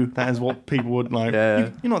knew that is what people would like.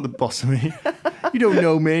 Yeah. You're not the boss of me. You don't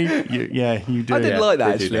know me. You do. I did like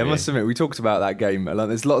that actually. I must admit, we talked about that game. Like,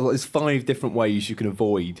 there's 5 different ways you can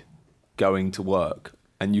avoid going to work.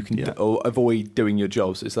 And you can avoid doing your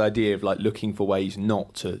job. So it's the idea of like looking for ways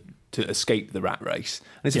not to escape the rat race.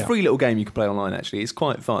 And it's a free little game you can play online, actually. It's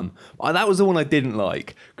quite fun. That was the one I didn't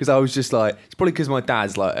like, because I was just like, it's probably because my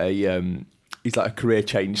dad's like he's like a career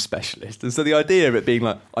change specialist. And so the idea of it being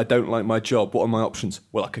like, I don't like my job, what are my options?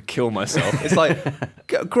 Well, I could kill myself. It's like,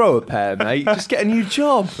 grow a pair, mate. Just get a new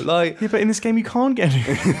job. Like, Yeah, but in this game you can't get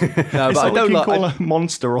it. no, It's but I not don't you like. call a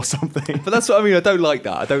monster or something. But that's what I mean. I don't like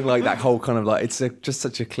that. I don't like that whole kind of like, it's just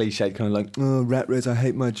such a cliche kind of like, oh, rat race, I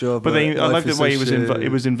hate my job. But then I life love the is way so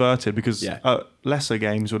it was inverted because Yeah. lesser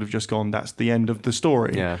games would have just gone, that's the end of the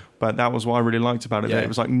story. Yeah. But that was what I really liked about it. Yeah. That it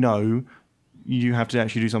was like, no, you have to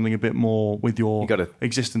actually do something a bit more with your You gotta-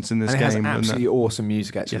 existence in this And it has game. absolutely awesome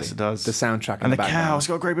music, actually. Yes, it does. The soundtrack And the background. cow, it's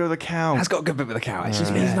got a great bit of the cow. Has got a good bit with the cow. It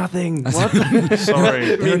just means nothing. What?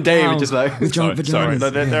 Sorry. Me and Dave were just like, Giant Sorry, vaginas.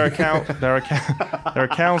 there are there are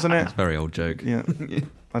cows in it. Very old joke. Yeah,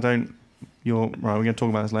 I don't. You're right. We're going to talk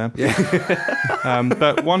about this later. Yeah.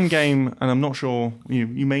 But one game, and I'm not sure you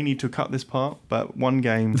may need to cut this part, but one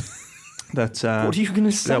game that What are you going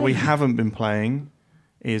to say? that we haven't been playing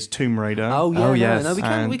is Tomb Raider. Oh, yeah. Oh, yes. No, we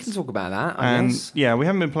And- can talk about that, I and guess. yeah, we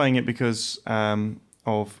haven't been playing it because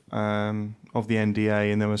of the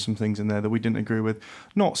NDA, and there were some things in there that we didn't agree with.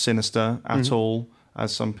 Not sinister at all,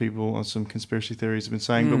 as some people, as some conspiracy theories have been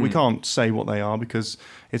saying, but we can't say what they are because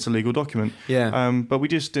it's a legal document. Yeah. But we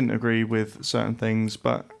just didn't agree with certain things.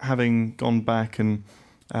 But having gone back and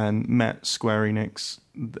met Square Enix,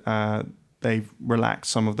 they've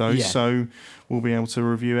relaxed some of those, Yeah. so we'll be able to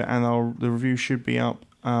review it, and the review should be up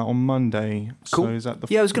on Monday. Cool. So is that the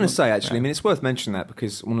Yeah, I was going to say, actually, I Yeah. mean, it's worth mentioning that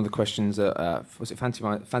because one of the questions that, was it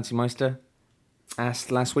Fancy Meister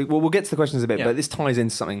asked last week? Well, we'll get to the questions a bit, Yeah. but this ties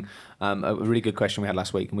into something, a really good question we had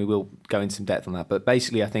last week, and we will go into some depth on that. But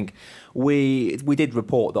basically, I think we did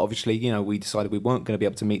report that obviously, we decided we weren't going to be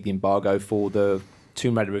able to meet the embargo for the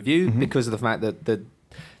Tomb Raider review because of the fact that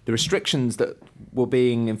the restrictions that were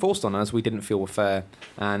being enforced on us, we didn't feel were fair.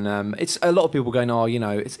 And it's a lot of people going,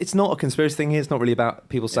 it's not a conspiracy thing here. It's not really about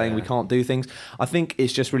people saying we can't do things. I think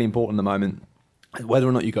it's just really important at the moment, whether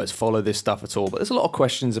or not you guys follow this stuff at all. But there's a lot of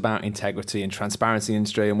questions about integrity and transparency in the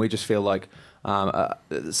industry, and we just feel like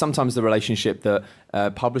sometimes the relationship that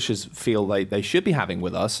publishers feel they should be having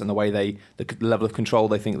with us and the way the level of control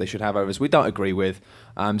they think they should have over us, we don't agree with.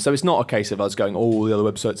 So it's not a case of us going, all the other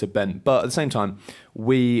websites are bent. But at the same time,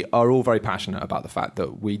 we are all very passionate about the fact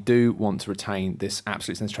that we do want to retain this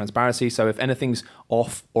absolute sense of transparency. So if anything's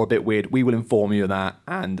off or a bit weird, we will inform you of that.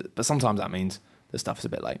 But sometimes that means the stuff is a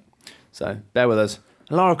bit late. So bear with us.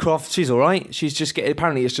 Lara Croft, she's all right. She's just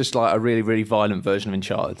apparently it's just like a really, really violent version of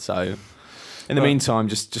Uncharted. So in the meantime,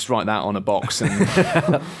 just write that on a box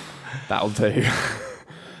and that'll do.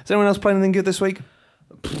 Has anyone else played anything good this week?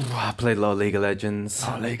 I played a lot of League of Legends.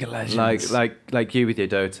 Oh, League of Legends. Like you with your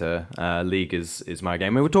Dota, League is my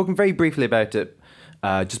game. We were talking very briefly about it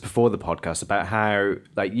just before the podcast about how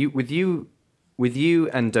like with you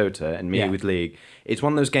and Dota and me with League, it's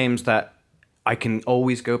one of those games that I can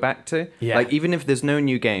always go back to. Yeah. Like even if there's no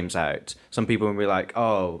new games out, some people will be like,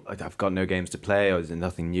 "Oh, I've got no games to play," or "There's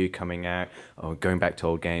nothing new coming out," or going back to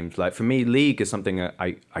old games. Like for me, League is something that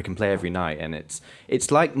I can play every night, and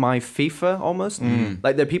it's like my FIFA almost.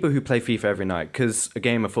 Like there are people who play FIFA every night because a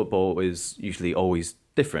game of football is usually always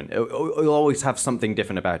different. It'll always have something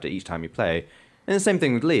different about it each time you play. And the same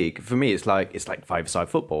thing with League. For me, it's like five-a-side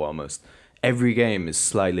football almost. Every game is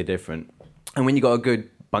slightly different, and when you got a good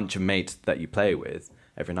bunch of mates that you play with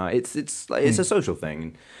every night, it's a social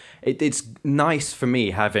thing. It's nice for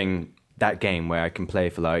me having that game where I can play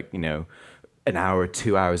for an hour,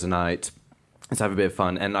 2 hours a night. Let's have a bit of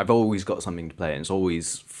fun, and I've always got something to play, and it's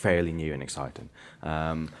always fairly new and exciting.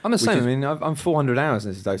 I'm the same. I mean, I'm 400 hours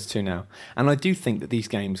into Dota 2 now, and I do think that these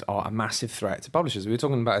games are a massive threat to publishers. We were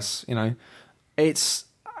talking about, it's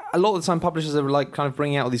a lot of the time publishers are like kind of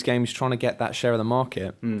bringing out all these games trying to get that share of the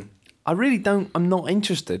market. I really don't. I'm not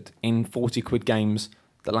interested in 40 quid games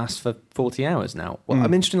that last for 40 hours now. Well,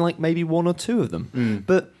 I'm interested in like maybe one or two of them,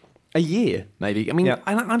 but a year maybe. I mean,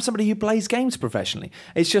 I'm somebody who plays games professionally.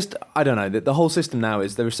 It's just I don't know. The whole system now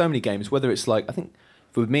is there are so many games. Whether it's like I think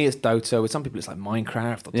with me it's Dota. With some people it's like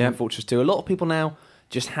Minecraft or Team Fortress 2. A lot of people now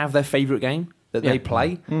just have their favorite game that they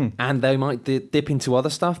play, and they might dip into other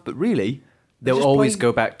stuff. But really, they'll always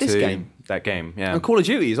go back to this game. That game, yeah. And Call of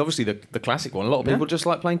Duty is obviously the classic one. A lot of people just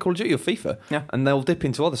like playing Call of Duty or FIFA. Yeah. And they'll dip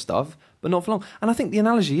into other stuff, but not for long. And I think the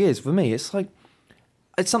analogy is, for me, it's like,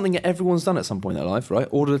 it's something that everyone's done at some point in their life, right?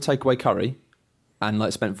 Ordered a takeaway curry and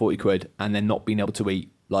like spent 40 quid and then not being able to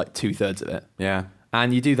eat like 2/3 of it. Yeah.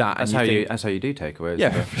 And you do that. That's and how you do takeaways.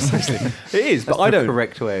 Yeah, precisely. It is, but That's I the don't.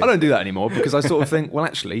 correct way. I don't do that anymore because I sort of think, well,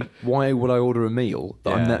 actually, why would I order a meal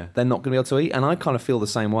that they're not going to be able to eat? And I kind of feel the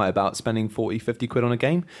same way about spending 40, 50 quid on a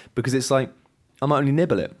game because it's like I might only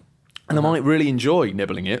nibble it. And I might really enjoy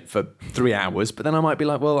nibbling it for 3 hours, but then I might be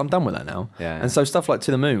like, well, I'm done with that now. Yeah. And so stuff like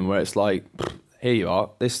To the Moon, where it's like, here you are,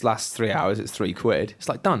 this lasts 3 hours, it's £3. It's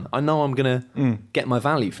like, done. I know I'm going to get my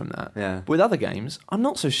value from that. Yeah. But with other games, I'm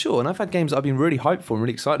not so sure. And I've had games that I've been really hyped for and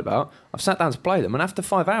really excited about. I've sat down to play them, and after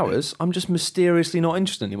 5 hours, I'm just mysteriously not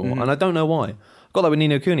interested anymore. And I don't know why. I got that with Ni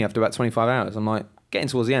no Kuni after about 25 hours. I'm like, getting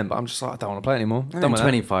towards the end, but I'm just like, I don't want to play it anymore. Done with that.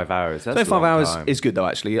 25 hours. That's 25 a long hours time. is good though,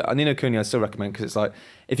 actually. Ni no Kuni I still recommend, because it's like,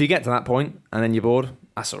 if you get to that point and then you're bored,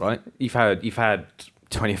 that's all right. You've had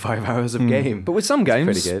 25 hours of game. But with some games,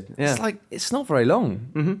 pretty good. Yeah. it's like, it's not very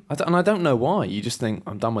long. And I don't know why. You just think,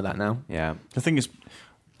 I'm done with that now. Yeah. I think it's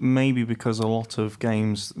maybe because a lot of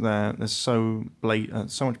games there's so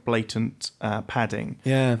much blatant padding.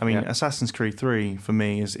 Yeah. I mean, Yeah. Assassin's Creed 3 for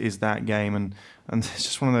me is that game, and it's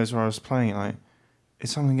just one of those where I was playing it like, is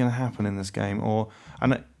something going to happen in this game?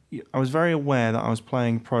 And I was very aware that I was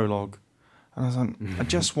playing prologue, and I was like, I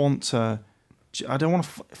just want to. I don't want a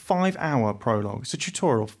 5-hour prologue. It's a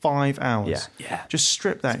tutorial, 5 hours. Yeah. Just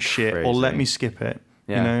strip that shit, or crazy. let me skip it.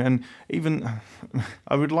 Yeah. You know, and even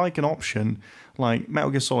I would like an option like Metal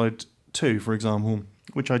Gear Solid 2, for example,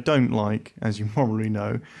 which I don't like, as you probably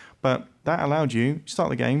know, but that allowed you start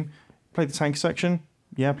the game, play the tank section.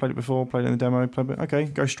 Yeah, played it before, played it in the demo, okay,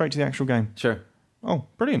 go straight to the actual game. Sure. Oh,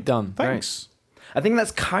 brilliant. Done. Thanks. I think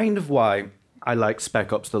that's kind of why I like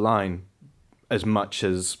Spec Ops: The Line as much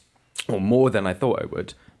as, or more than I thought I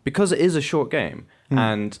would, because it is a short game,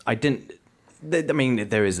 and I didn't. I mean,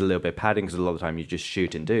 there is a little bit of padding because a lot of the time you just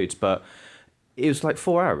shooting dudes, but it was like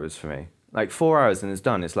 4 hours for me. Like 4 hours and it's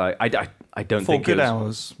done. It's like I don't Four think good it was,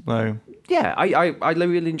 hours, though. Yeah, I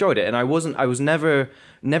really enjoyed it, and I was never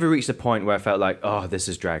reached a point where I felt like, oh, this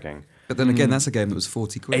is dragging. But then again, that's a game that was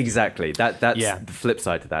 40 quid. Exactly. That's Yeah. the flip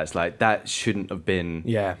side to that. It's like that shouldn't have been.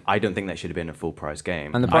 Yeah. I don't think that should have been a full price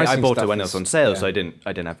game. And the I pricing bought it stuff when it is- was on sale, yeah. so I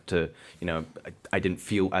didn't have to. I didn't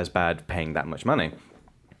feel as bad paying that much money.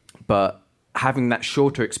 But having that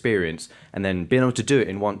shorter experience and then being able to do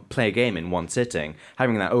it play a game in one sitting,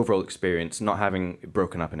 having that overall experience, not having it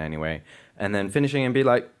broken up in any way, and then finishing and be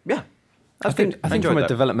like, yeah. I think enjoyed from a that.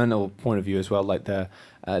 developmental point of view as well, like the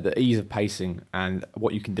ease of pacing and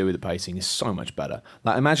what you can do with the pacing is so much better.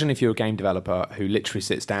 Like imagine if you're a game developer who literally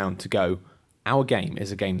sits down to go, our game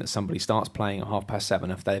is a game that somebody starts playing at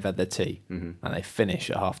 7:30 after they've had their tea, and they finish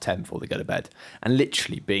at 10:30 before they go to bed. And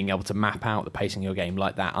literally being able to map out the pacing of your game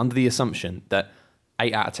like that, under the assumption that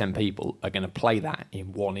 8 out of 10 people are going to play that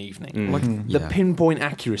in one evening. Like the Yeah. pinpoint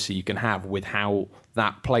accuracy you can have with how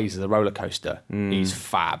that plays as a roller coaster is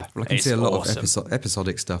fab. Well, I can It's see a lot awesome. of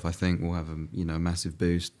episodic stuff. I think will have a massive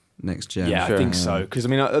boost next gen. Yeah, I think so. Because I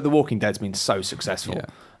mean, The Walking Dead's been so successful.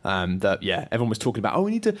 That everyone was talking about.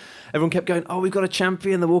 Everyone kept going. Oh, we've got a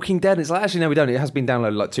champion, The Walking Dead. And it's like, actually, no, we don't. It has been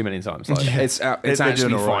downloaded like 2 million times. Like, it's They're actually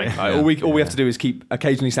doing all fine. right. Like, all we have to do is keep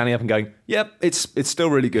occasionally standing up and going, "Yep, it's still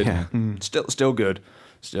really good. Yeah. Still good,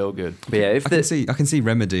 still good." But yeah, if I can see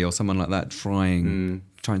Remedy or someone like that trying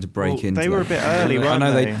to break Well, into. they were that. a bit early, I weren't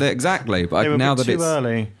know they? exactly, but They were now a bit that too it's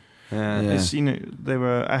early. Yeah. Yeah. It's, they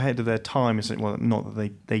were ahead of their time. Well, not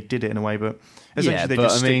that they did it in a way, but essentially Yeah, they but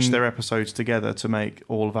just I mean- stitched their episodes together to make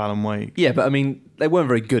all of Alan Wake. Yeah, but I mean, they weren't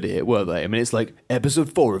very good at it, were they? I mean, it's like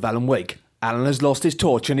episode 4 of Alan Wake. Alan has lost his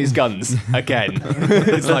torch and his guns again.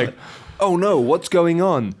 It's like, oh no, what's going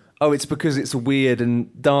on? Oh, it's because it's weird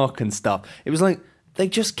and dark and stuff. It was like they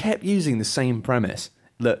just kept using the same premise.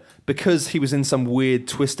 That because he was in some weird,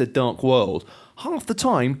 twisted, dark world, half the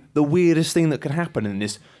time, the weirdest thing that could happen in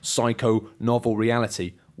this psycho novel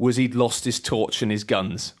reality was he'd lost his torch and his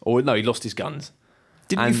guns. Or no, he lost his guns.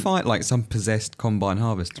 Didn't And- you fight like some possessed combine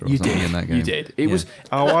harvester or You something did. in that game? You did. It Yeah. was.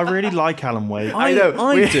 Oh, I really like Alan Wake. I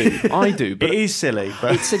do. But It is silly,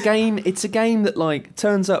 but it's a game. It's a game that like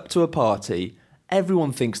turns up to a party.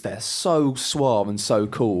 Everyone thinks they're so suave and so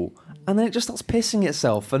cool, and then it just starts pissing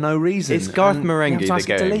itself for no reason. It's Garth and you Marenghi, have to ask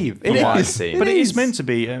the it to game, leave. from It what I've is. seen. But it is is meant to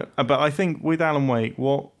be. But I think with Alan Wake,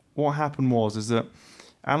 what happened is that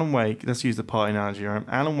Alan Wake. Let's use the party analogy. Right?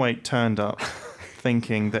 Alan Wake turned up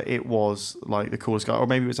thinking that it was like the coolest guy, or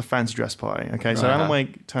maybe it was a fancy dress party. Okay, so Right. Alan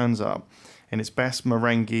Wake turns up in its best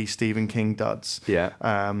Marenghi Stephen King duds. Yeah.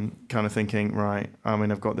 Kind of thinking, right. I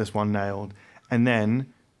mean, I've got this one nailed, and then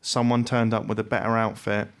someone turned up with a better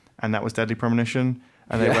outfit, and that was Deadly Premonition,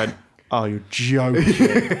 and they went, "Oh, you're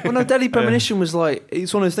joking." Well, no, Deadly Premonition was like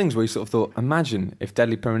it's one of those things where you sort of thought, imagine if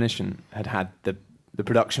Deadly Premonition had the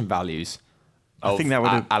production values. I think that would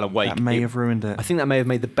have Alan Wake. That may have ruined it. I think that may have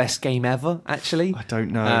made the best game ever. Actually, I don't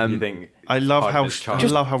know. You think I love Part how of his charm. I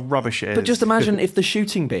love how rubbish it is. But just imagine if the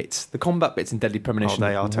shooting bits, the combat bits in Deadly Premonition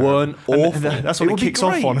they are terrible. weren't awful. That's what it would be kicks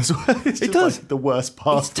off great. on as well. It's just does. like the worst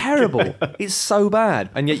part. It's terrible. It's so bad,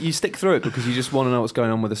 and yet you stick through it because you just want to know what's going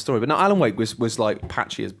on with the story. But no, Alan Wake was like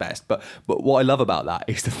patchy as best. But what I love about that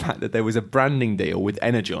is the fact that there was a branding deal with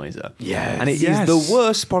Energizer. Yes. and it is Yes. the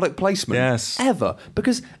worst product placement Yes. ever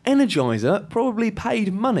because Energizer probably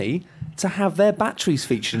paid money to have their batteries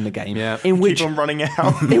featured in the game. Yeah. in which Keep on running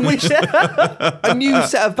out. in which a new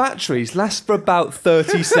set of batteries lasts for about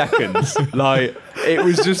 30 seconds. Like, it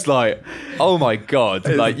was just like, oh my God,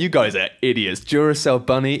 like, you guys are idiots. Duracell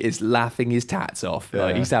Bunny is laughing his tats off.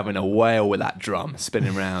 Like, he's having a whale with that drum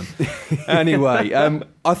spinning around. Anyway,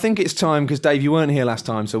 I think it's time, because Dave, you weren't here last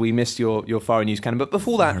time, so we missed your Fire News Cannon. But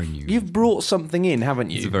before that, Fire News. you've brought something in,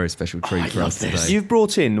 haven't you? It's a very special treat for us today. You've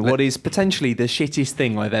brought in what is potentially the shittest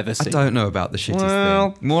thing I've ever I seen. don't know about the shittest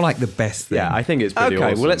Well- thing. More like the best thing. Yeah, I think it's pretty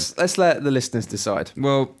Okay, awesome. well, let's let the listeners decide.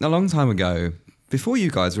 Well, a long time ago, before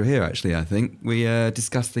you guys were here, actually, I think, we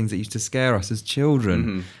discussed things that used to scare us as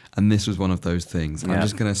children. And this was one of those things. I'm Yeah.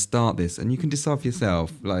 just going to start this, and you can decide for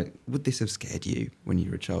yourself, like, would this have scared you when you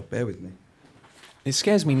were a child? Bear with me. It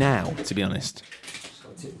scares me now, to be honest.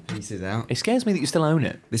 Pieces out. It scares me that you still own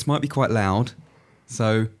it. This might be quite loud,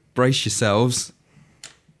 so brace yourselves.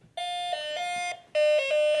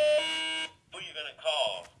 Who you gonna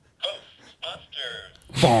call?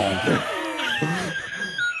 Ghostbusters.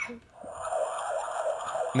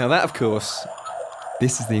 Now that, of course,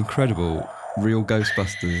 This is the incredible Real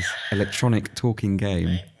Ghostbusters electronic talking game.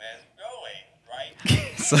 Man's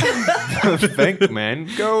going, right? thank man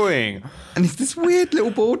going. And it's this weird little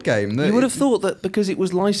board game that You would have thought that because it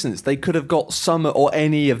was licensed, they could have got some or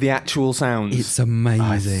any of the actual sounds. it's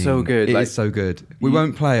amazing. it's so good. It Like- is so good. We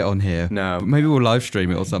won't play it on here. No. But maybe we'll live stream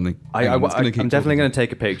it or something. Hang on, it's gonna keep I'm definitely talking. going to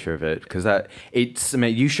take a picture of it because it's. I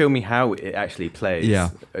mean, you showed me how it actually plays. Yeah.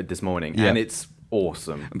 This morning, Yeah. and it's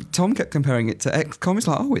awesome. Tom kept comparing it to XCOM. It's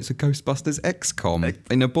like, oh, it's a Ghostbusters XCOM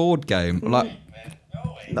in a board game. I'm like,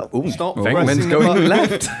 No, stop. Oh, Venkman's pressing going the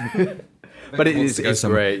left. But it is. to go It's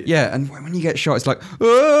somewhere. great. Yeah, and when you get shot, it's like,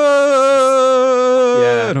 "Ah!"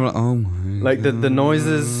 Yeah. And I'm like, oh my. Like the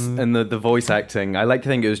noises and the voice acting. I like to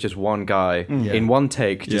think it was just one guy in one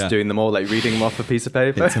take, just Yeah. doing them all, like reading them off a piece of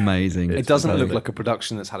paper. It's amazing. it doesn't look like a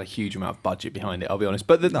production that's had a huge amount of budget behind it, I'll be honest.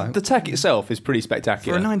 But the tech itself is pretty For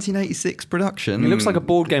spectacular. a 1986 production. It looks like a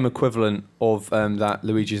board game equivalent of that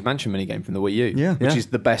Luigi's Mansion minigame from the Wii U, Yeah. which Yeah. is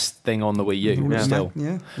the best thing on the Wii U still.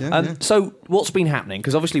 Yeah. So what's been happening?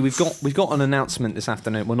 Because obviously we've got an announcement this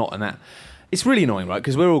afternoon. Well, not an announcement. It's really annoying, right?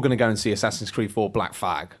 Because we're all going to go and see Assassin's Creed 4 Black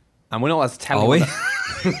Flag, and we're not allowed to tell Are anyone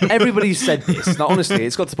we? that- Everybody's said this. Now, honestly,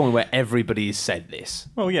 it's got to the point where everybody's said this.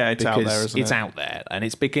 Well, yeah, it's out there, isn't it's it? out there, and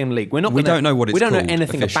it's become leaked. We're not. We gonna- don't know what it's We don't know called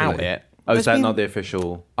anything about officially. it. Oh, is There's that been- not the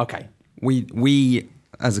official? Okay. We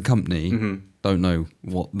as a company don't know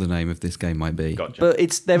what the name of this game might be. Gotcha. But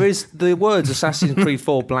there is the words Assassin's Creed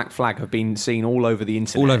 4 Black Flag have been seen all over the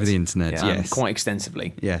internet. All over the internet, yes. Quite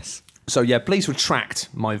extensively. Yes. So yeah, please retract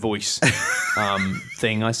my voice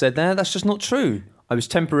thing I said there. That's just not true. I was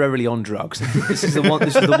temporarily on drugs. This is the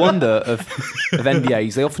wonder of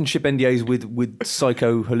NDAs. They often ship NDAs with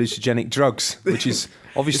psycho hallucinogenic drugs, which is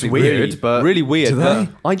obviously It's weird, really, but- really weird. Do they?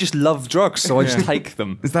 But I just love drugs, so I just take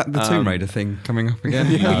them. Is that the Tomb Raider thing coming up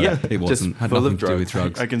again? No, it wasn't. Had full of nothing to do with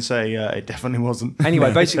drugs. I can say it definitely wasn't.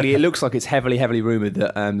 Anyway, basically, it looks like it's heavily rumoured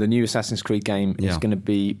that the new Assassin's Creed game is Yeah. going to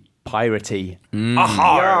be piratey.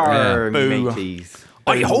 Yarr, Boo. mateys.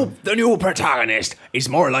 I hope the new protagonist is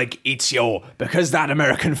more like Ezio, because that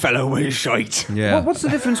American fellow was shite. Yeah. What's the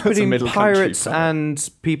difference That's a between middle country pirates fella. and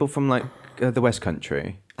people from like the West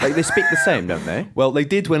Country? Like they speak the same, don't they? Well, they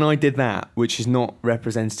did when I did that, which is not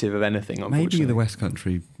representative of anything, unfortunately. Maybe the West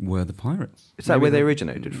Country were the pirates. Is that where they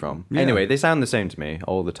originated from? Yeah. Anyway, they sound the same to me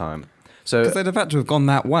all the time. So Because they'd have had to have gone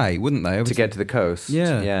that way, wouldn't they? to get to the coast,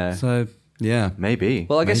 Yeah. yeah, So, yeah. maybe.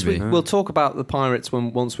 Well, I guess Maybe. we'll talk about the pirates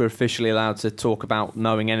once we're officially allowed to talk about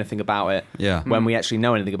knowing anything about it. Yeah. When we actually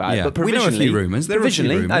know anything about Yeah. it. But We know a few provisionally, rumours. There are a few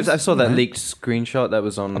provisionally, rumours. I saw that Yeah. leaked screenshot that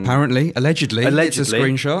was on. Apparently, allegedly, it's a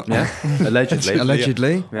screenshot. Yeah, allegedly.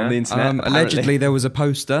 Allegedly. Yeah. on the internet. apparently. Allegedly, there was a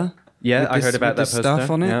poster. Yeah, with I heard about with that this stuff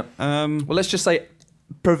poster. on it. Yeah. Well, let's just say,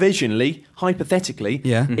 provisionally, hypothetically,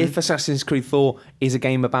 Yeah. if Assassin's Creed 4 is a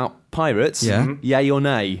game about pirates, Yeah. yay or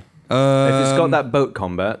nay? If it's got that boat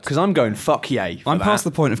combat, Because I'm going fuck yay. for I'm that. past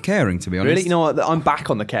the point of caring, to be honest. Really? You know what? I'm back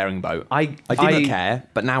on the caring boat. I didn't care,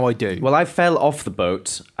 but now I do. well, I fell off the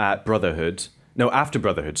boat at Brotherhood. No, after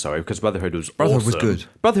Brotherhood, sorry, because Brotherhood was Brotherhood was awesome. good.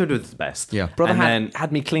 Brotherhood was the best. Yeah. Brother and had, then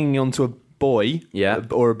had me clinging onto a buoy, Yeah.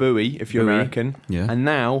 or a buoy if you're Buoy. American, Yeah. and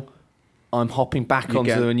now I'm hopping back onto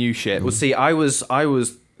get- a new ship. Well, see, I was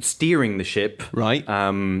steering the ship Right.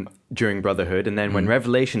 during Brotherhood, and then when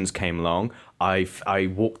Revelations came along, I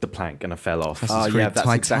walked the plank and I fell off. Assassin's Creed that's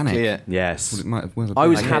Titanic. exactly it. Yes. Well, it might well have I been.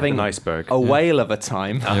 was hit having an iceberg. a whale of a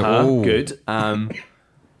time, Oh. Good.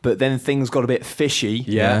 but then things got a bit fishy.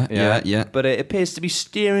 Yeah. But it appears to be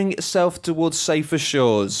steering itself towards safer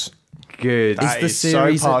shores. Good. Is That the is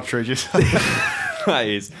series so a- Partridge. That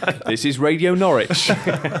is. This is Radio Norwich.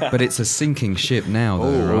 But it's a sinking ship now,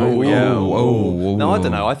 though, Oh, right? yeah. Oh. No, I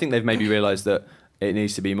don't know. I think they've maybe realised that it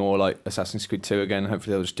needs to be more like Assassin's Creed 2 again.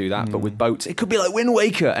 Hopefully they'll just do that. But with boats, it could be like Wind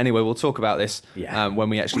Waker. Anyway, we'll talk about this when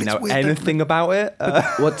we actually know anything about it.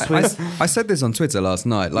 What's with I said this on Twitter last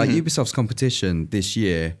night. Like Ubisoft's competition this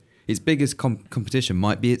year, its biggest competition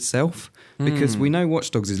might be itself, because we know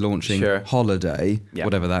Watch Dogs is launching Sure. holiday, Yeah.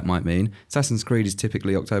 whatever that might mean. Assassin's Creed is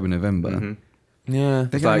typically October, November. Yeah.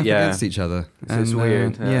 They're going up yeah. against each other. It's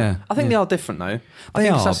weird, yeah. I think they are different though. I They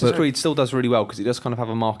think are, Assassin's but- Creed still does really well because it does kind of have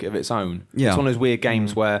a market of its own. Yeah. It's one of those weird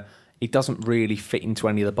games where it doesn't really fit into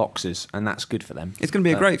any of the boxes, and that's good for them. It's going to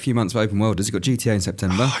be a great few months of open world. You've got GTA in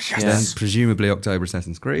September, then presumably October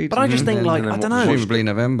Assassin's Creed. But I just think, then- like, and then I don't Watch know. presumably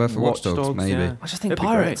November for Watch Watch Dogs, Dogs, maybe. yeah. I just think That'd be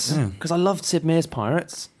great. Pirates Yeah. because I loved Sid Meier's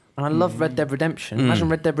Pirates, and I love Red Dead Redemption. Imagine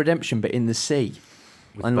Red Dead Redemption, but in the sea,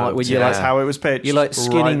 and like boats, when you yeah. like That's how it was pitched. you like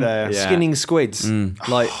skinning right there. Yeah. skinning squids,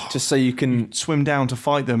 like just so you can. Swim down to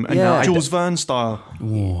fight them, and Yeah. Jules Verne style.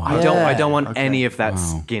 I don't want Okay. any of that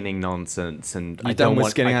Wow. skinning nonsense, and I You're don't done with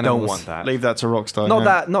want skinning I animals. don't want that. Leave that to Rockstar.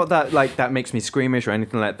 Not that like that makes me squeamish or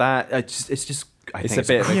anything like that. It's just I It's think a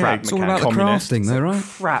bit- crap Yeah, It's all about the Communist. crafting, though, right?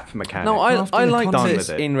 crap mechanic. No, I Crafting liked done it with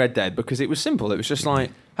it. in Red Dead because it was simple. It was just like,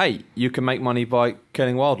 hey, you can make money by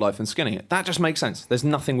killing wildlife and skinning it. That just makes sense. There's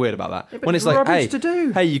nothing weird about that. but When it's it's like, rubbish hey, to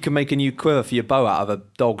do. hey, you can make a new quiver for your bow out of a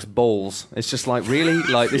dog's balls. It's just like, really?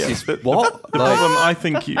 Like, this is what? The Like, problem, I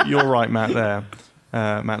think you're right, Matt. There,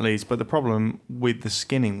 Matt Lees. But the problem with the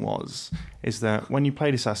skinning is that when you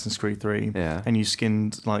played Assassin's Creed 3 Yeah. and you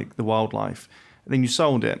skinned like the wildlife, then you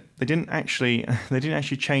sold it. They didn't actually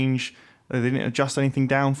change. They didn't adjust anything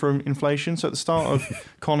down for inflation. So at the start of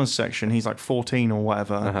Connor's section, he's like 14 or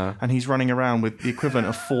whatever, and he's running around with the equivalent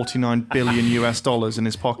of $49 billion US in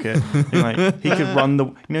his pocket. And, like, he could run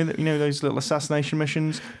you know those little assassination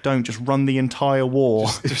missions. Don't just run the entire war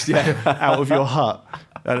out of your hut.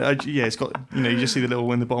 It's got you just see the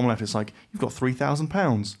little in the bottom left. It's like you've got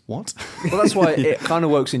 £3,000. What? well, that's why it kind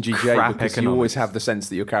of works in GTA Crap because you economics. always have the sense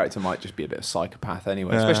that your character might just be a bit of a psychopath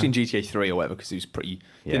anyway, Yeah. especially in GTA 3 or whatever because he was pretty,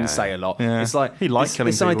 didn't Yeah. say a lot. Yeah. It's like He liked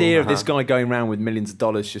killing this people. idea of this guy going around with millions of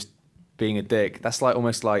dollars just being a dick. That's like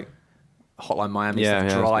almost like Hotline Miami Yeah,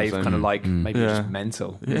 stuff, yeah, I Drive, suppose so. kind of like maybe you're Yeah. just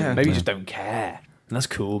mental. Yeah. Maybe you just don't care. And that's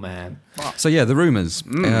cool, man. So yeah, the rumours.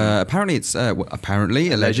 Apparently,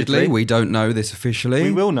 allegedly, we don't know this officially.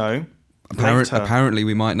 We will know. later. Apparently,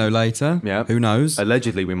 we might know later. Yeah. Who knows?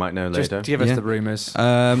 Allegedly, we might know Just later. give us Yeah. the rumours.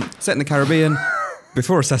 Set in the Caribbean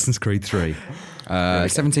before Assassin's Creed 3.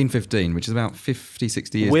 1715, which is about 50,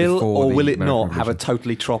 60 years Will before or the will it American not have a Revolution.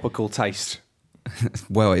 totally tropical taste?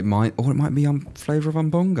 Well, it might, or it might be flavour of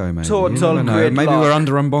Umbongo, maybe. Total You never know. gridlock. Maybe we're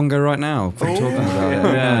under Umbongo right now. From talking about it.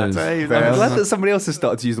 Who knows? Dave, I'm that's- glad that somebody else has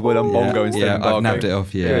started to use the word umbongo instead Yeah, of I've embargo. nabbed it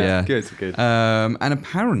off you. Yeah, Good, good. And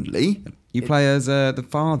apparently, you play as the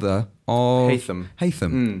father of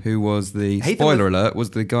Haytham. who was the Haytham spoiler alert was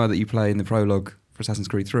the guy that you play in the prologue for Assassin's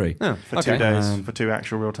Creed 3. Oh, for okay. 2 days, Um, for 2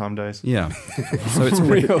 actual real-time days. Yeah, so it's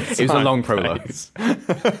real. It was a long prologue. So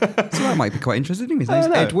that might be quite interesting. His name's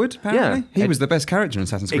know. Edward, apparently. Yeah. He was the best character in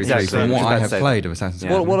Assassin's Creed 3 Exactly. from I was what about I to have say played that. of Assassin's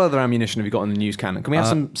Yeah. Creed. What other ammunition have you got in the news cannon? Can we have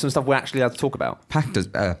some stuff we're actually allowed to talk about?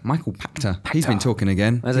 Michael Pachter. He's been talking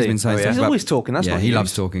again. Has He's he? been saying Oh, yeah. stuff He's about- always talking, that's yeah, not he news.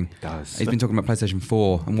 loves talking. Does. He's been talking about PlayStation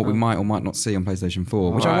 4 and what we might or might not see on PlayStation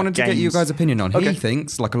 4, which I Right. wanted to get you Games. guys' opinion on. Okay. He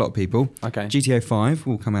thinks, like a lot of people, Okay. GTA 5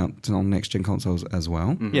 will come out on next-gen consoles as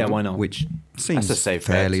well. Yeah, why not? Which seems That's a safe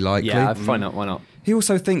fairly bet. likely. Yeah, why not? Why not? He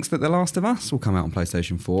also thinks that The Last of Us will come out on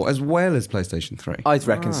PlayStation 4 as well as PlayStation 3. I'd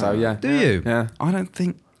reckon so. Yeah. Do you? Yeah. I don't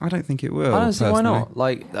think it will. I don't see why personally. not.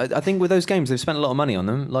 Like, I think with those games, they've spent a lot of money on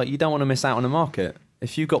them. Like, you don't want to miss out on the market.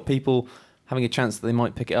 If you've got people having a chance that they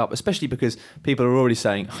might pick it up, especially because people are already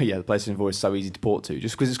saying, "Oh yeah, the PlayStation 4 is so easy to port to,"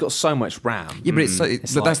 just because it's got so much RAM. Yeah, but It's but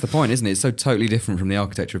that's like- the point, isn't it? It's so totally different from the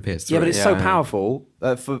architecture of PS3. Yeah, but it's so Yeah. powerful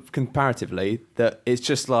for comparatively that it's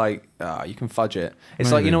just like you can fudge it.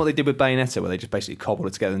 It's like Maybe. you know what they did with Bayonetta, where they just basically cobbled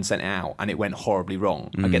it together and sent it out, and it went horribly wrong.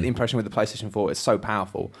 I get the impression with the PlayStation 4, it's so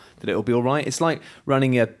powerful that it'll be all right. It's like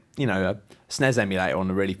running a SNES emulator on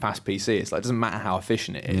a really fast PC. It's like it doesn't matter how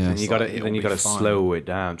efficient it is. Yeah. And It's you got like, to it'll then you be got to fine. slow it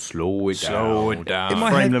down. In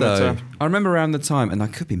my Frame head, though, limiter. I remember around the time, and I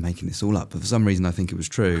could be making this all up, but for some reason I think it was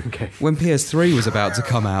true. When PS3 was about to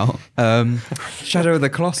come out, Shadow of the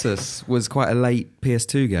Colossus was quite a late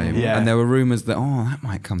PS2 game, Yeah. and there were rumours that that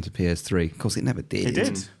might come to PS3. Of course, it never did. It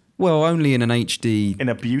did. Well, only in an HD, In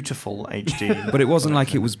a beautiful HD. but it wasn't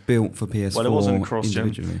like it was built for PS4 Well, it wasn't cross-gen.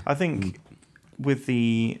 individually. I think with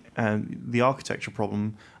the architecture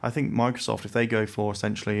problem, I think Microsoft, if they go for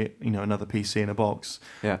essentially another PC in a box,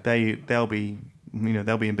 Yeah. they'll be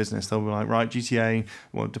in business. They'll be like, right, GTA.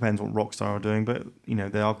 Well, it depends what Rockstar are doing, but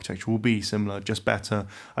the architecture will be similar, just better.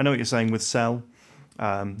 I know what you're saying with Cell.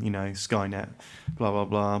 Skynet, blah blah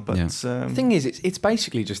blah. But The thing is, it's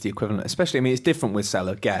basically just the equivalent. Especially, I mean, it's different with Cell,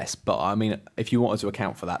 I guess. But I mean, if you wanted to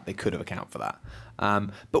account for that, they could have accounted for that.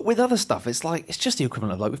 But with other stuff, it's just the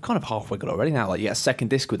equivalent of like we've kind of halfway got it already now. Like you get a second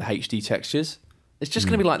disc with HD textures. It's just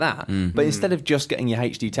going to be like that. But instead of just getting your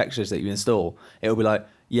HD textures that you install, it'll be like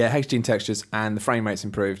HD textures and the frame rate's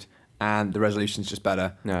improved and the resolution's just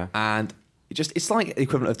better. Yeah. And it's like the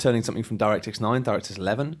equivalent of turning something from DirectX 9, DirectX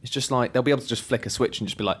 11. It's just like they'll be able to just flick a switch and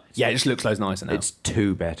just be like, yeah, it just looks loads nicer now. It's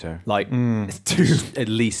two better. Like it's two. At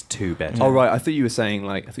least two better. Oh right, I thought you were saying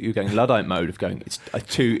I thought you were going Luddite mode of going. It's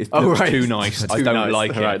too. It's right. too nice. It's I too don't nice.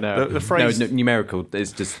 like it. Right, no. The phrase- no, numerical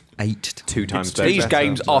is just 8. two times These better.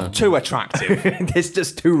 games are too attractive. It's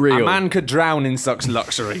just too real. A man could drown in such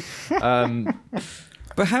luxury.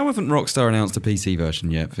 But how haven't Rockstar announced a PC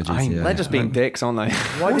version yet for GTA? They're just being dicks, aren't they?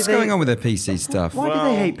 What's going on with their PC stuff? Why do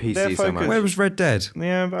they hate PC they're so much? focused- Where was Red Dead?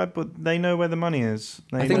 Yeah, but they know where the money is.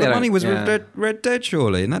 I think Well, they the money don't- was yeah. Red Dead,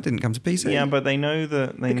 surely, and that didn't come to PC. Yeah, but they know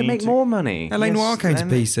that they They need can make to more money. LA Yes, Noire came to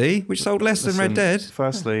and- PC, which sold less than Red Dead.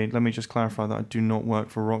 Firstly, let me just clarify that I do not work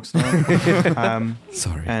for Rockstar.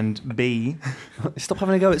 Sorry. And B, Stop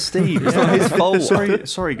having a go at Steve. It's not his fault.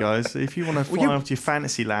 sorry guys, if you want to fly off to your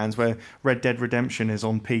fantasy lands where Red Dead Redemption is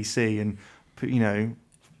on PC and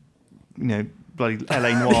bloody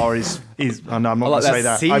LA Noire is I know I'm not like going to say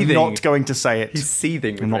that that. I'm seething. not going to say it. He's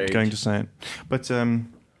seething with I'm not rage. going to say it. But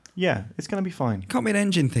yeah, it's going to be fine. Can't be an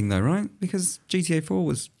engine thing though, right? Because GTA 4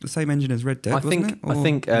 was the same engine as Red Dead, I wasn't think it? Or- I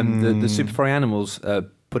think the Super Furry Animals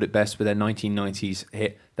put it best with their 1990s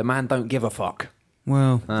hit. The man don't give a fuck.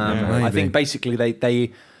 Well, I maybe. think basically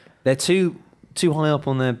they're too high up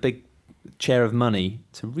on their big chair of money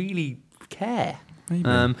to really care.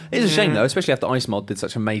 Maybe. It's a shame though, especially after Ice Mod did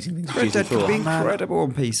such amazing things. Red Dead could be I incredible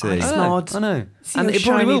on PC. Ice know, Mod. I know, See and how it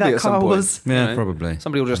probably shiny will be that at some car point. was? Yeah, you know? probably.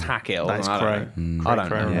 Somebody will just hack it. Or That's I cray. don't know. Cray, I don't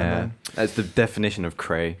cray, know. remember Yeah, that. that's the definition of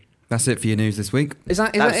cray. That's it for your news this week. Is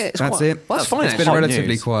that it? It's That's quite- it. Well, that's fine. It's been a actually. relatively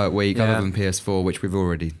news. quiet week, Yeah. other than PS4, which we've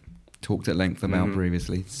already talked at length about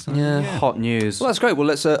previously. So, Yeah. Hot news. Well, that's great. Well,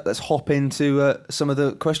 let's hop into some of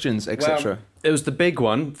the questions, etc. It was the big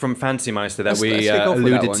one from Fancy Meister that Let's we kick off with that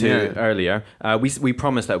alluded one, to yeah. earlier. We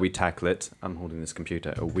promised that we'd tackle it. I'm holding this computer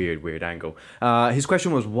at a weird angle. His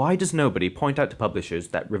question was, why does nobody point out to publishers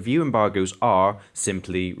that review embargoes are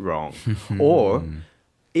simply wrong? Or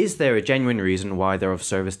is there a genuine reason why they're of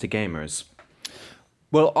service to gamers?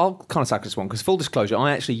 Well, I'll kind of tackle this one because, full disclosure,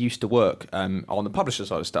 I actually used to work on the publisher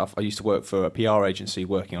side of stuff. I used to work for a PR agency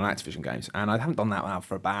working on Activision games, and I haven't done that now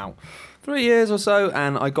for about 3 years or so,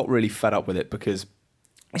 and I got really fed up with it because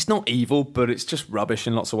it's not evil, but it's just rubbish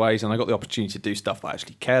in lots of ways, and I got the opportunity to do stuff that I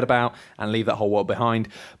actually cared about and leave that whole world behind.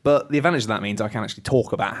 But the advantage of that means I can actually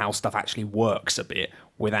talk about how stuff actually works a bit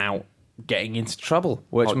without getting into trouble,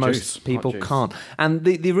 which Hot most juice. people Hot juice. can't. And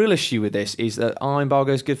the real issue with this is that are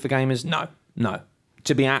embargoes good for gamers? No.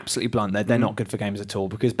 To be absolutely blunt, they're not good for gamers at all,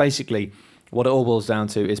 because basically what it all boils down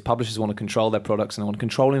to is publishers want to control their products and they want to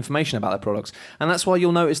control information about their products. And that's why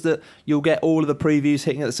you'll notice that you'll get all of the previews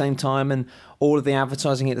hitting at the same time and all of the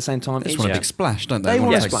advertising at the same time. They just It's- want a big splash, don't they? They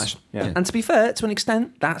want to a take- splash. Yeah. And to be fair, to an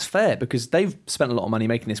extent, that's fair because they've spent a lot of money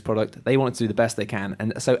making this product. They want it to do the best they can.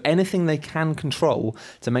 And so anything they can control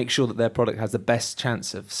to make sure that their product has the best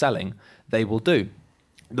chance of selling, they will do.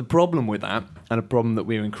 The problem with that, and a problem that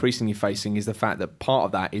we're increasingly facing, is the fact that part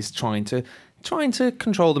of that is trying to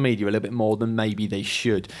control the media a little bit more than maybe they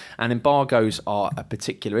should. And embargoes are a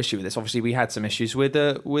particular issue with this. Obviously, we had some issues with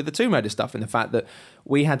the Tomb Raider stuff, and the fact that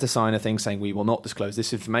we had to sign a thing saying we will not disclose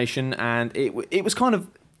this information, and it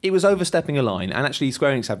was overstepping a line. And actually,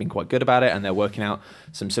 Square Enix have been quite good about it, and they're working out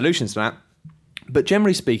some solutions to that. But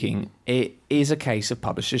generally speaking, it is a case of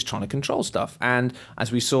publishers trying to control stuff. And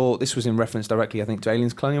as we saw, this was in reference directly, I think, to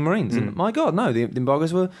Aliens Colonial Marines. And my God, no, the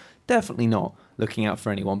embargoes were definitely not looking out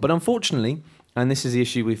for anyone. But unfortunately, and this is the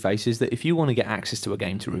issue we face, is that if you want to get access to a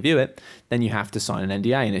game to review it, then you have to sign an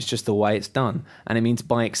NDA. And it's just the way it's done. And it means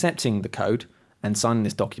by accepting the code and signing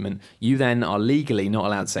this document, you then are legally not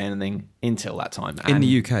allowed to say anything until that time. In And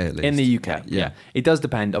the UK, at least. In the UK, Yeah. yeah. It does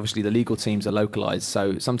depend. Obviously, the legal teams are localized,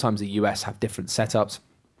 so sometimes the US have different setups.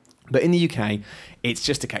 But in the UK, it's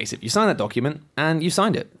just a case of you sign that document and you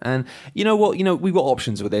signed it. And you know what? We've got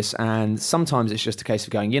options with this. And sometimes it's just a case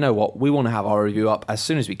of going, you know what? We want to have our review up as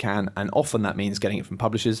soon as we can. And often that means getting it from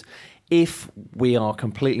publishers. If we are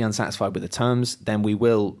completely unsatisfied with the terms, then we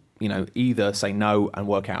will, either say no and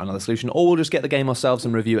work out another solution, or we'll just get the game ourselves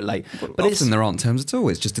and review it late. But often there aren't terms at all.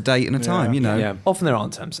 It's just a date and a time, Yeah. Often there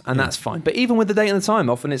aren't terms, and that's fine. But even with the date and the time,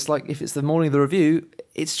 often it's like if it's the morning of the review,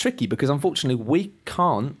 it's tricky because unfortunately we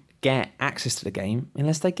can't get access to the game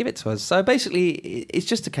unless they give it to us. So basically, it's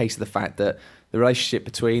just a case of the fact that the relationship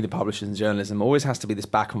between the publishers and journalism always has to be this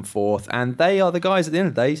back and forth, and they are the guys at the end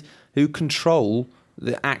of the day who control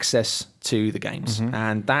the access to the games,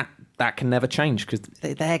 and that can never change because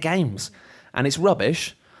they're their games, and it's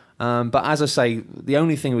rubbish. But as I say, the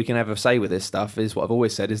only thing we can ever say with this stuff is what I've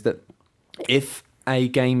always said, is that if a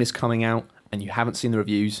game is coming out and you haven't seen the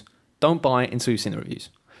reviews, don't buy it until you've seen the reviews.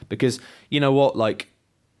 Because you know what,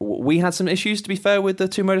 we had some issues, to be fair, with the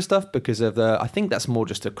Tomb Raider stuff because of I think that's more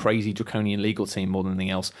just a crazy draconian legal team more than anything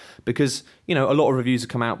else. Because, a lot of reviews have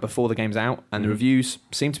come out before the game's out, and the reviews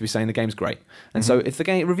seem to be saying the game's great. And so if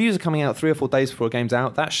the reviews are coming out 3 or 4 days before a game's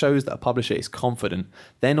out, that shows that a publisher is confident.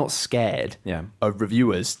 They're not scared of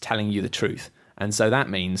reviewers telling you the truth. And so that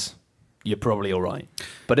means you're probably all right.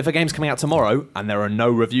 But if a game's coming out tomorrow and there are no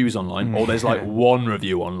reviews online, or there's one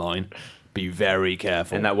review online, be very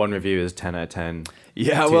careful. And that one review is 10 out of 10.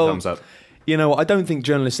 Yeah, 2 thumbs up. I don't think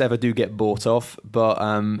journalists ever do get bought off, but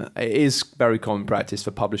it is very common practice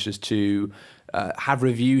for publishers to have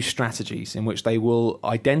review strategies in which they will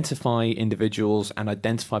identify individuals and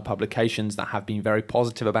identify publications that have been very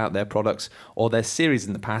positive about their products or their series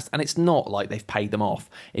in the past, and it's not like they've paid them off.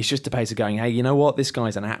 It's just a case of going, hey, you know what? This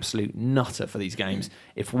guy's an absolute nutter for these games.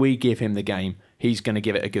 If we give him the game, he's going to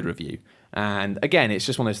give it a good review. And again, it's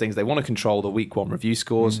just one of those things. They want to control the week 1 review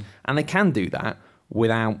scores, and they can do that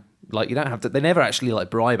without, you don't have to, they never actually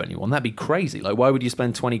bribe anyone. That'd be crazy. Why would you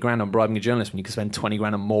spend 20 grand on bribing a journalist when you could spend 20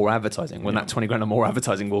 grand on more advertising, when that 20 grand on more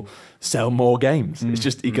advertising will sell more games? It's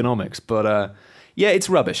just economics. But it's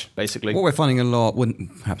rubbish, basically. What we're finding a lot, well,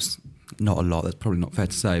 perhaps not a lot, that's probably not fair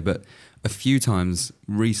to say, but a few times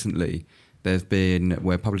recently, there have been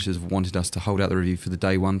where publishers have wanted us to hold out the review for the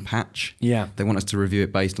day 1 patch. Yeah. They want us to review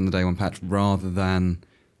it based on the day 1 patch rather than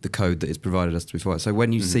the code that is provided us before. So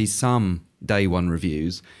when you see some day 1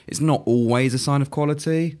 reviews, it's not always a sign of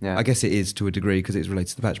quality. Yeah. I guess it is to a degree because it's related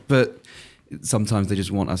to the patch. But sometimes they just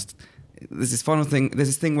want us... There's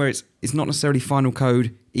this thing where it's not necessarily final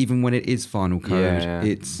code, even when it is final code. Yeah.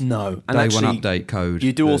 It's No. And day actually, 1 update code.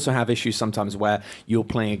 You do also have issues sometimes where you're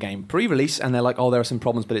playing a game pre-release and they're like, oh, there are some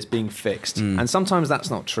problems, but it's being fixed. And sometimes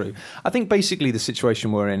that's not true. I think basically the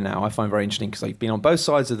situation we're in now, I find very interesting because I've been on both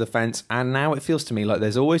sides of the fence, and now it feels to me like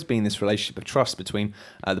there's always been this relationship of trust between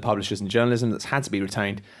the publishers and journalism that's had to be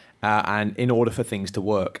retained. And in order for things to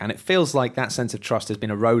work. And it feels like that sense of trust has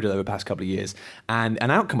been eroded over the past couple of years. And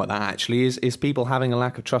an outcome of that actually is people having a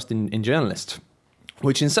lack of trust in journalists,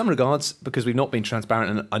 which in some regards, because we've not been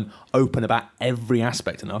transparent and open about every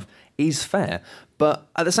aspect enough, is fair. But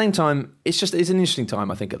at the same time, it's an interesting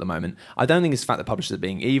time, I think, at the moment. I don't think it's the fact that publishers are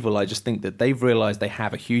being evil. I just think that they've realised they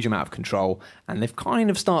have a huge amount of control, and they've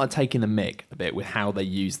kind of started taking the mick a bit with how they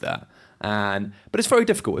use that. But it's very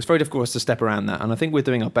difficult. It's very difficult for us to step around that. And I think we're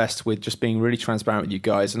doing our best with just being really transparent with you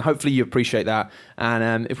guys. And hopefully you appreciate that.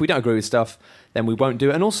 And if we don't agree with stuff, then we won't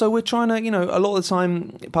do it. And also we're trying to, a lot of the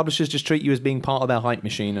time publishers just treat you as being part of their hype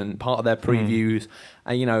machine and part of their previews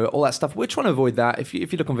and, all that stuff. We're trying to avoid that. If you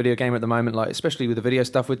look on Video Gamer at the moment, especially with the video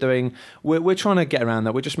stuff we're doing, we're trying to get around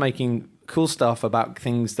that. We're just making cool stuff about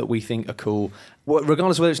things that we think are cool,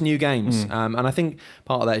 regardless of whether it's new games. And I think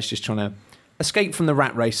part of that is just trying to escape from the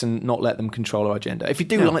rat race and not let them control our agenda. If you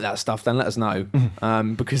do like that stuff, then let us know,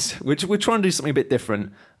 because we're trying to do something a bit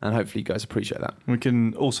different, and hopefully you guys appreciate that. We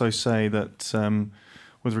can also say that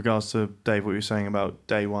with regards to Dave, what you were saying about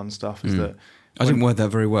day 1 stuff is that I didn't word that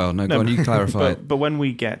very well. No, go on, you clarify it. But when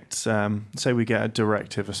we get, say we get a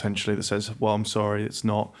directive essentially that says, well, I'm sorry, it's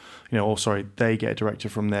not, or sorry, they get a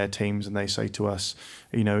directive from their teams and they say to us,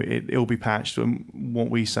 it'll be patched. And what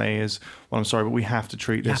we say is, well, I'm sorry, but we have to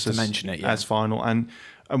treat this as final. And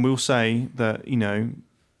we'll say that,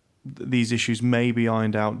 these issues may be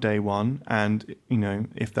ironed out day 1. And,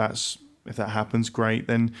 if that happens, great,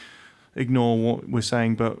 then ignore what we're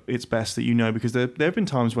saying, but it's best that because there have been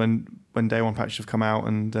times when day 1 patches have come out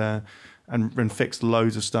and fixed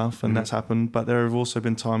loads of stuff, and that's happened. But there have also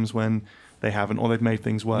been times when they haven't, or they've made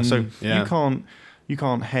things worse. So you you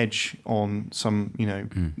can't hedge on some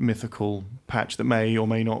mythical patch that may or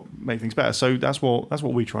may not make things better. So that's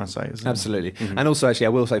what we try and say. Isn't it? Absolutely. And also, actually, I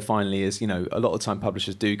will say finally is, a lot of the time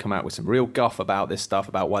publishers do come out with some real guff about this stuff,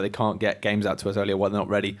 about why they can't get games out to us earlier, why they're not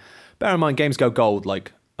ready. Bear in mind, games go gold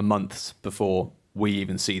like a month before we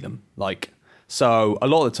even see them. So a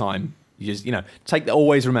lot of the time, you just,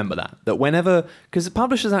 always remember that whenever, because the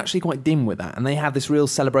publishers are actually quite dim with that, and they have this real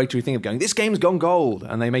celebratory thing of going, this game's gone gold,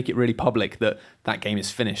 and they make it really public that game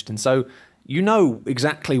is finished. And so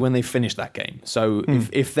exactly when they finished that game. So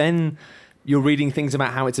if then you're reading things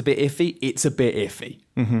about how it's a bit iffy, it's a bit iffy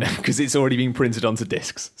because it's already been printed onto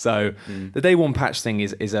discs. So the day one patch thing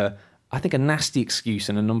is I think a nasty excuse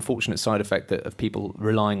and an unfortunate side effect of people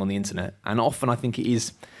relying on the internet. And often I think it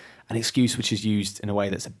is an excuse which is used in a way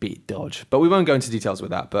that's a bit dodge. But we won't go into details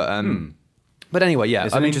with that. But anyway, yeah.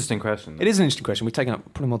 It's an interesting question. It is an interesting question. We've taken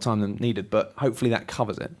up probably more time than needed, but hopefully that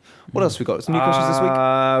covers it. What else have we got? Some new questions this week?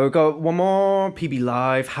 We've got one more. PB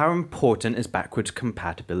Live. How important is backwards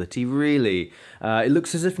compatibility really? It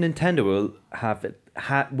looks as if Nintendo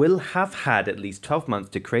will have had at least 12 months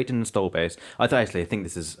to create an install base. I think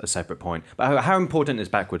this is a separate point. But how important is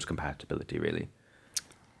backwards compatibility really?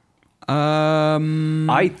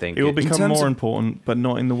 I think it will become more important, but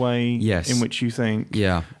not in the way in which you think.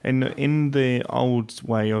 Yeah. In the old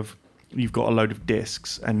way of you've got a load of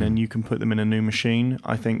discs and then you can put them in a new machine,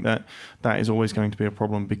 I think that is always going to be a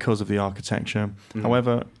problem because of the architecture.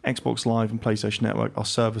 However, Xbox Live and PlayStation Network are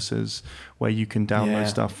services where you can download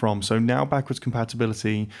stuff from. So now backwards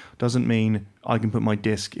compatibility doesn't mean I can put my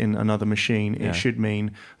disc in another machine. It should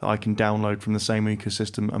mean that I can download from the same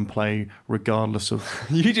ecosystem and play regardless of...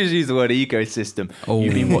 You just use the word ecosystem. Oh.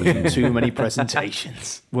 You've been watching too many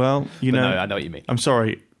presentations. Well, No, I know what you mean. I'm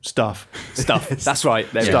sorry. Stuff. That's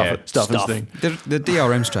right. There Stuff is the thing. The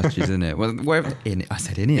DRM strategies, isn't it? Well, I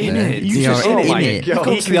said in it. In there. it. You just in it. You've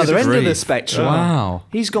gone to the other end of the spectrum. Wow.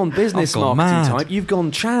 He's gone business I've gone marketing mad. type. You've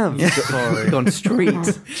gone chav. Sorry. Gone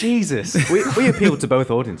street. Jesus. We appeal to both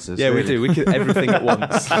audiences. Yeah, really. we do. We could everything at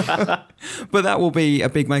once. But that will be a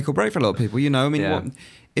big make or break for a lot of people.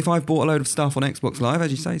 If I've bought a load of stuff on Xbox Live, as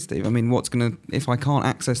you say, Steve, if I can't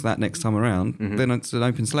access that next time around, then it's an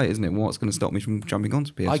open slate, isn't it? What's going to stop me from jumping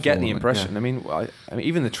onto PS4? I get the impression. I mean,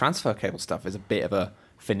 even the transfer cable stuff is a bit of a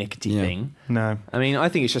finicky thing. No. I mean, I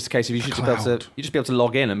think it's just a case of you should be able to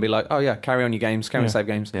log in and be like, oh yeah, carry on your games, carry on save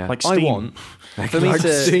games. Yeah. Like I Steam. want for me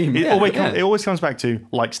to Steam. It always comes back to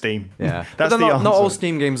like Steam. Yeah. That's But the not answer. not all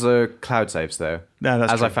Steam games are cloud saves, though. No,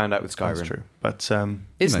 that's as true. I found out with Skyrim. That's true. But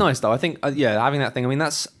It's nice though. I think having that thing. I mean,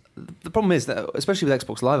 that's the problem is that especially with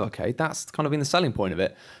Xbox Live Arcade, that's kind of been the selling point of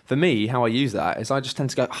it. For me, how I use that is I just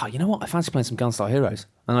tend to go, you know what? I fancy playing some Gunstar Heroes,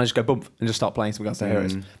 and I just go boom and just start playing some Gunstar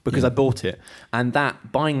Heroes because I bought it. And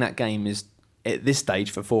buying that game is at this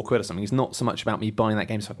stage for £4 or something. It's not so much about me buying that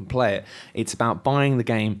game so I can play it. It's about buying the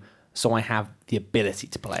game so I have the ability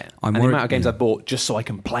to play it. And the amount of games I bought just so I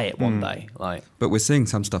can play it one day. But we're seeing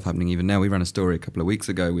some stuff happening even now. We ran a story a couple of weeks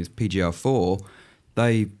ago with PGR4.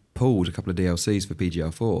 They pulled a couple of DLCs for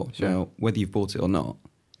PGR4. Sure. Now, whether you've bought it or not,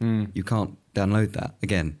 you can't download that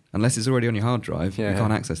again. Unless it's already on your hard drive, you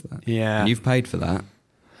can't access that. Yeah. And you've paid for that.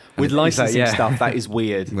 With licensing stuff, that is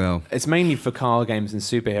weird. Well, it's mainly for car games and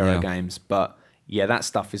superhero games, but that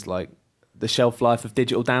stuff is like the shelf life of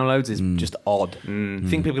digital downloads is just odd. You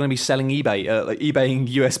think people are going to be selling eBaying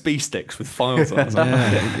USB sticks with files on?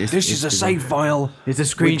 This is a save file. It's a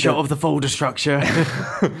screenshot of the folder structure.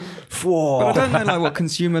 But I don't know what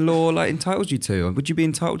consumer law entitles you to. Would you be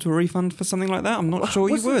entitled to a refund for something like that? I'm not sure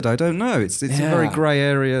you would. I don't know. It's a very grey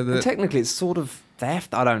area. And technically, it's sort of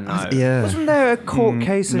theft. I don't know. Yeah. Wasn't there a court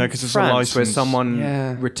case in 'cause it's a France where license.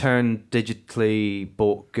 someone returned digitally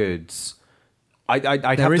bought goods?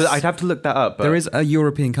 I'd have to look that up. But There is a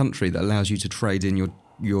European country that allows you to trade in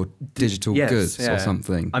your digital goods or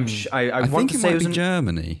something. I I want think to it say might it was be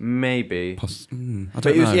Germany. maybe. I don't But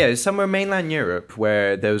it was know. somewhere mainland Europe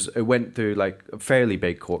where it went through like a fairly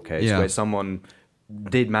big court case where someone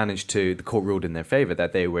did manage the court ruled in their favour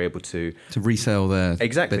that they were able to resell their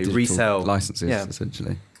digital resell licenses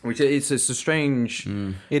essentially. Which it's a strange.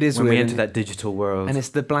 It is when weird. we enter that digital world, and it's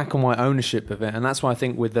the black and white ownership of it, and that's why I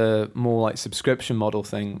think with the more subscription model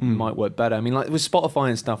thing might work better. I mean, with Spotify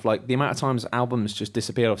and stuff, the amount of times albums just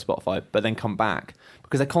disappear off Spotify but then come back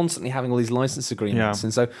because they're constantly having all these license agreements,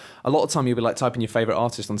 and so a lot of time you'll be typing your favorite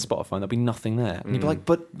artist on Spotify and there'll be nothing there, and you'll be like,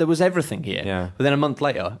 but there was everything here. Yeah. But then a month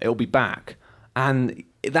later it'll be back, and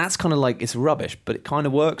that's kind of it's rubbish, but it kind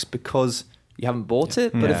of works because you haven't bought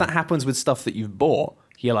it. But if that happens with stuff that you've bought,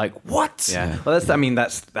 you're like, what? Yeah. Well, that's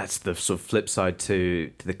the sort of flip side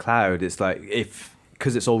to the cloud. It's like if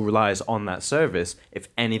because it's all relies on that service, if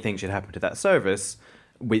anything should happen to that service,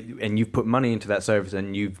 and you've put money into that service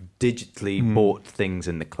and you've digitally bought things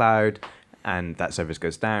in the cloud, and that service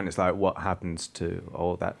goes down, it's like, what happens to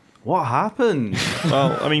all that? What happened?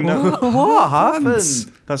 Well, I mean, What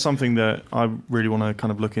happened? that's something that I really want to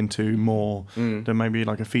kind of look into more than maybe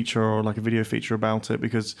like a feature or like a video feature about it,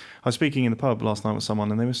 because I was speaking in the pub last night with someone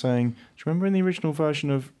and they were saying, do you remember in the original version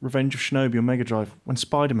of Revenge of Shinobi on Mega Drive when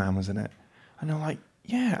Spider-Man was in it? And they're like,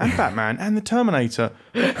 yeah, and Batman and the Terminator.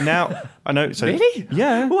 Now, I know. So, Really?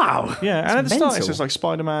 Yeah. Wow. Yeah, and at the start it mental. says like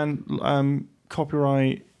Spider-Man,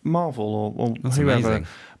 copyright Marvel or That's whoever. amazing.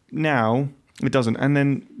 Now it doesn't. And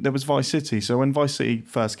then there was Vice City. So when Vice City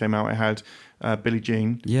first came out, it had Billie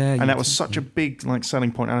Jean. Yeah, and you that was did, such a big like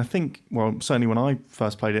selling point. And I think, well, certainly when I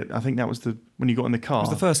first played it, I think that was when you got in the car. It was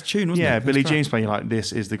the first tune, wasn't Yeah, it? Billie That's Jean's playing. You're like,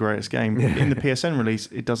 this is the greatest game. In the PSN release,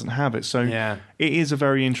 it doesn't have it. So Yeah. it is a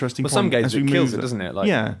very interesting. Well, some point games as we it kills move it, doesn't it? Like,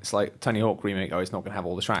 yeah. It's like Tony Hawk remake. Oh, it's not going to have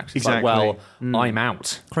all the tracks. It's Exactly. like, well, I'm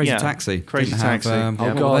out. Crazy Yeah. Taxi. Crazy Didn't have, Taxi.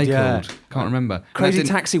 what Oh, were God, they yeah. called? Can't remember. And Crazy that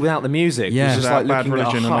didn't- Taxi without the music. Yeah. It was just Without like Bad looking at a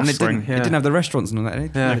Religion and husk. And it didn't, Yeah. it didn't have the restaurants and all that.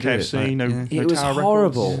 It Yeah. No didn't do KFC, it, no, yeah. no It was Tower Records.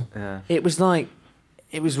 horrible. Yeah. It was like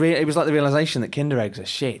it was like the realization that Kinder Eggs are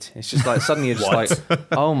shit. It's just like suddenly you're just like,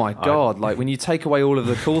 oh my god! Like when you take away all of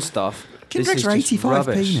the cool stuff, Kinder this Eggs are is just 85p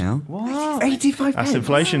rubbish. now. What? 85p. That's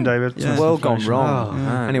inflation, David. Yeah. That's World gone inflation. wrong. Oh,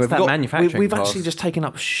 man. Anyway, It's that manufacturing we've cost. actually just taken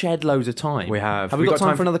up shed loads of time. We have. Have we got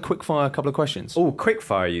time for another quick fire couple of questions? Oh,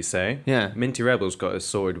 quickfire, you say? Yeah. Minty Rebels got us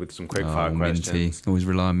sorted with some quickfire questions. Minty. Always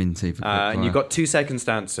rely on Minty for quickfire. And you've got 2 seconds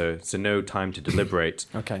to answer, so no time to deliberate.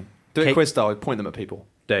 Okay. Do it Cake- quiz style. Point them at people.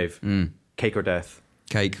 Dave, cake or death?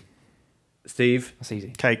 Cake. Steve? That's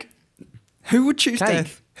easy. Cake. Who would choose Cake.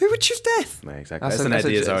 death? Who would choose death? No, exactly. That's That's an a-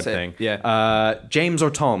 idea that's a- thing. yeah. James or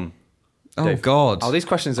Tom? Oh, Dave. God. Oh, these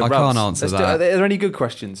questions are I rubs. can't answer Let's that. are there any good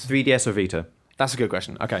questions? 3DS or Vita? That's a good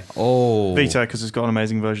question. Okay. Oh. Vita, because it's got an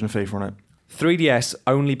amazing version of FIFA on it. 3DS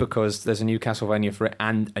only because there's a new Castlevania for it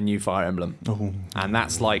and a new Fire Emblem, Oh. and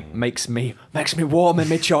that's like makes me warm in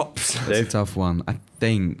my chops. That's a tough one. I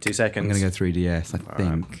think. 2 seconds. I'm going to go 3DS, I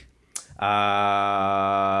think.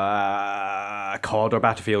 COD or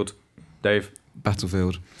Battlefield? Dave?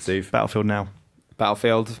 Battlefield. Steve? Battlefield now.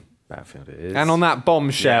 Battlefield. Battlefield it is. And on that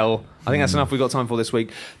bombshell, I think that's enough we've got time for this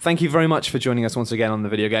week. Thank you very much for joining us once again on the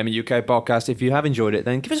Video Gamer UK podcast. If you have enjoyed it,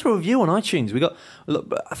 then give us a review on iTunes.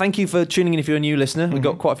 Thank you for tuning in if you're a new listener. We've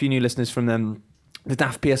got quite a few new listeners from the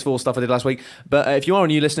daft PS4 stuff I did last week. But if you are a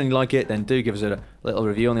new listener and you like it, then do give us a little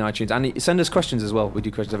review on the iTunes. And send us questions as well. We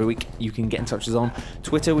do questions every week. You can get in touch with us on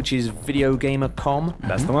Twitter, which is videogamer.com.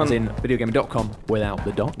 That's the one. As in videogamer.com without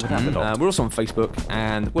the dot. Without the dot. We're also on Facebook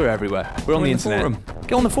and we're everywhere. We're on the Join the internet. forum.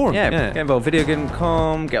 Get on the forum. Yeah, get involved.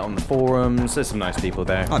 Videogame.com, get on the forums. There's some nice people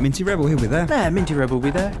there. Like Minty Rebel, he'll be there. Yeah, Minty Rebel will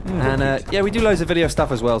be there. And we do loads of video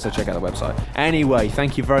stuff as well, so check out the website. Anyway,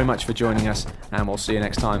 thank you very much for joining us, and we'll see you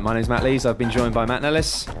next time. My name's Matt Lees. I've been joined by Matt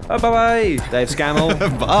Nellis, Bye-bye. Dave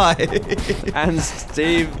Scammell, Bye. and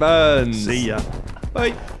Steve Burns. See ya.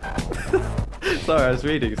 Bye. Sorry, I was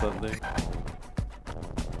reading something.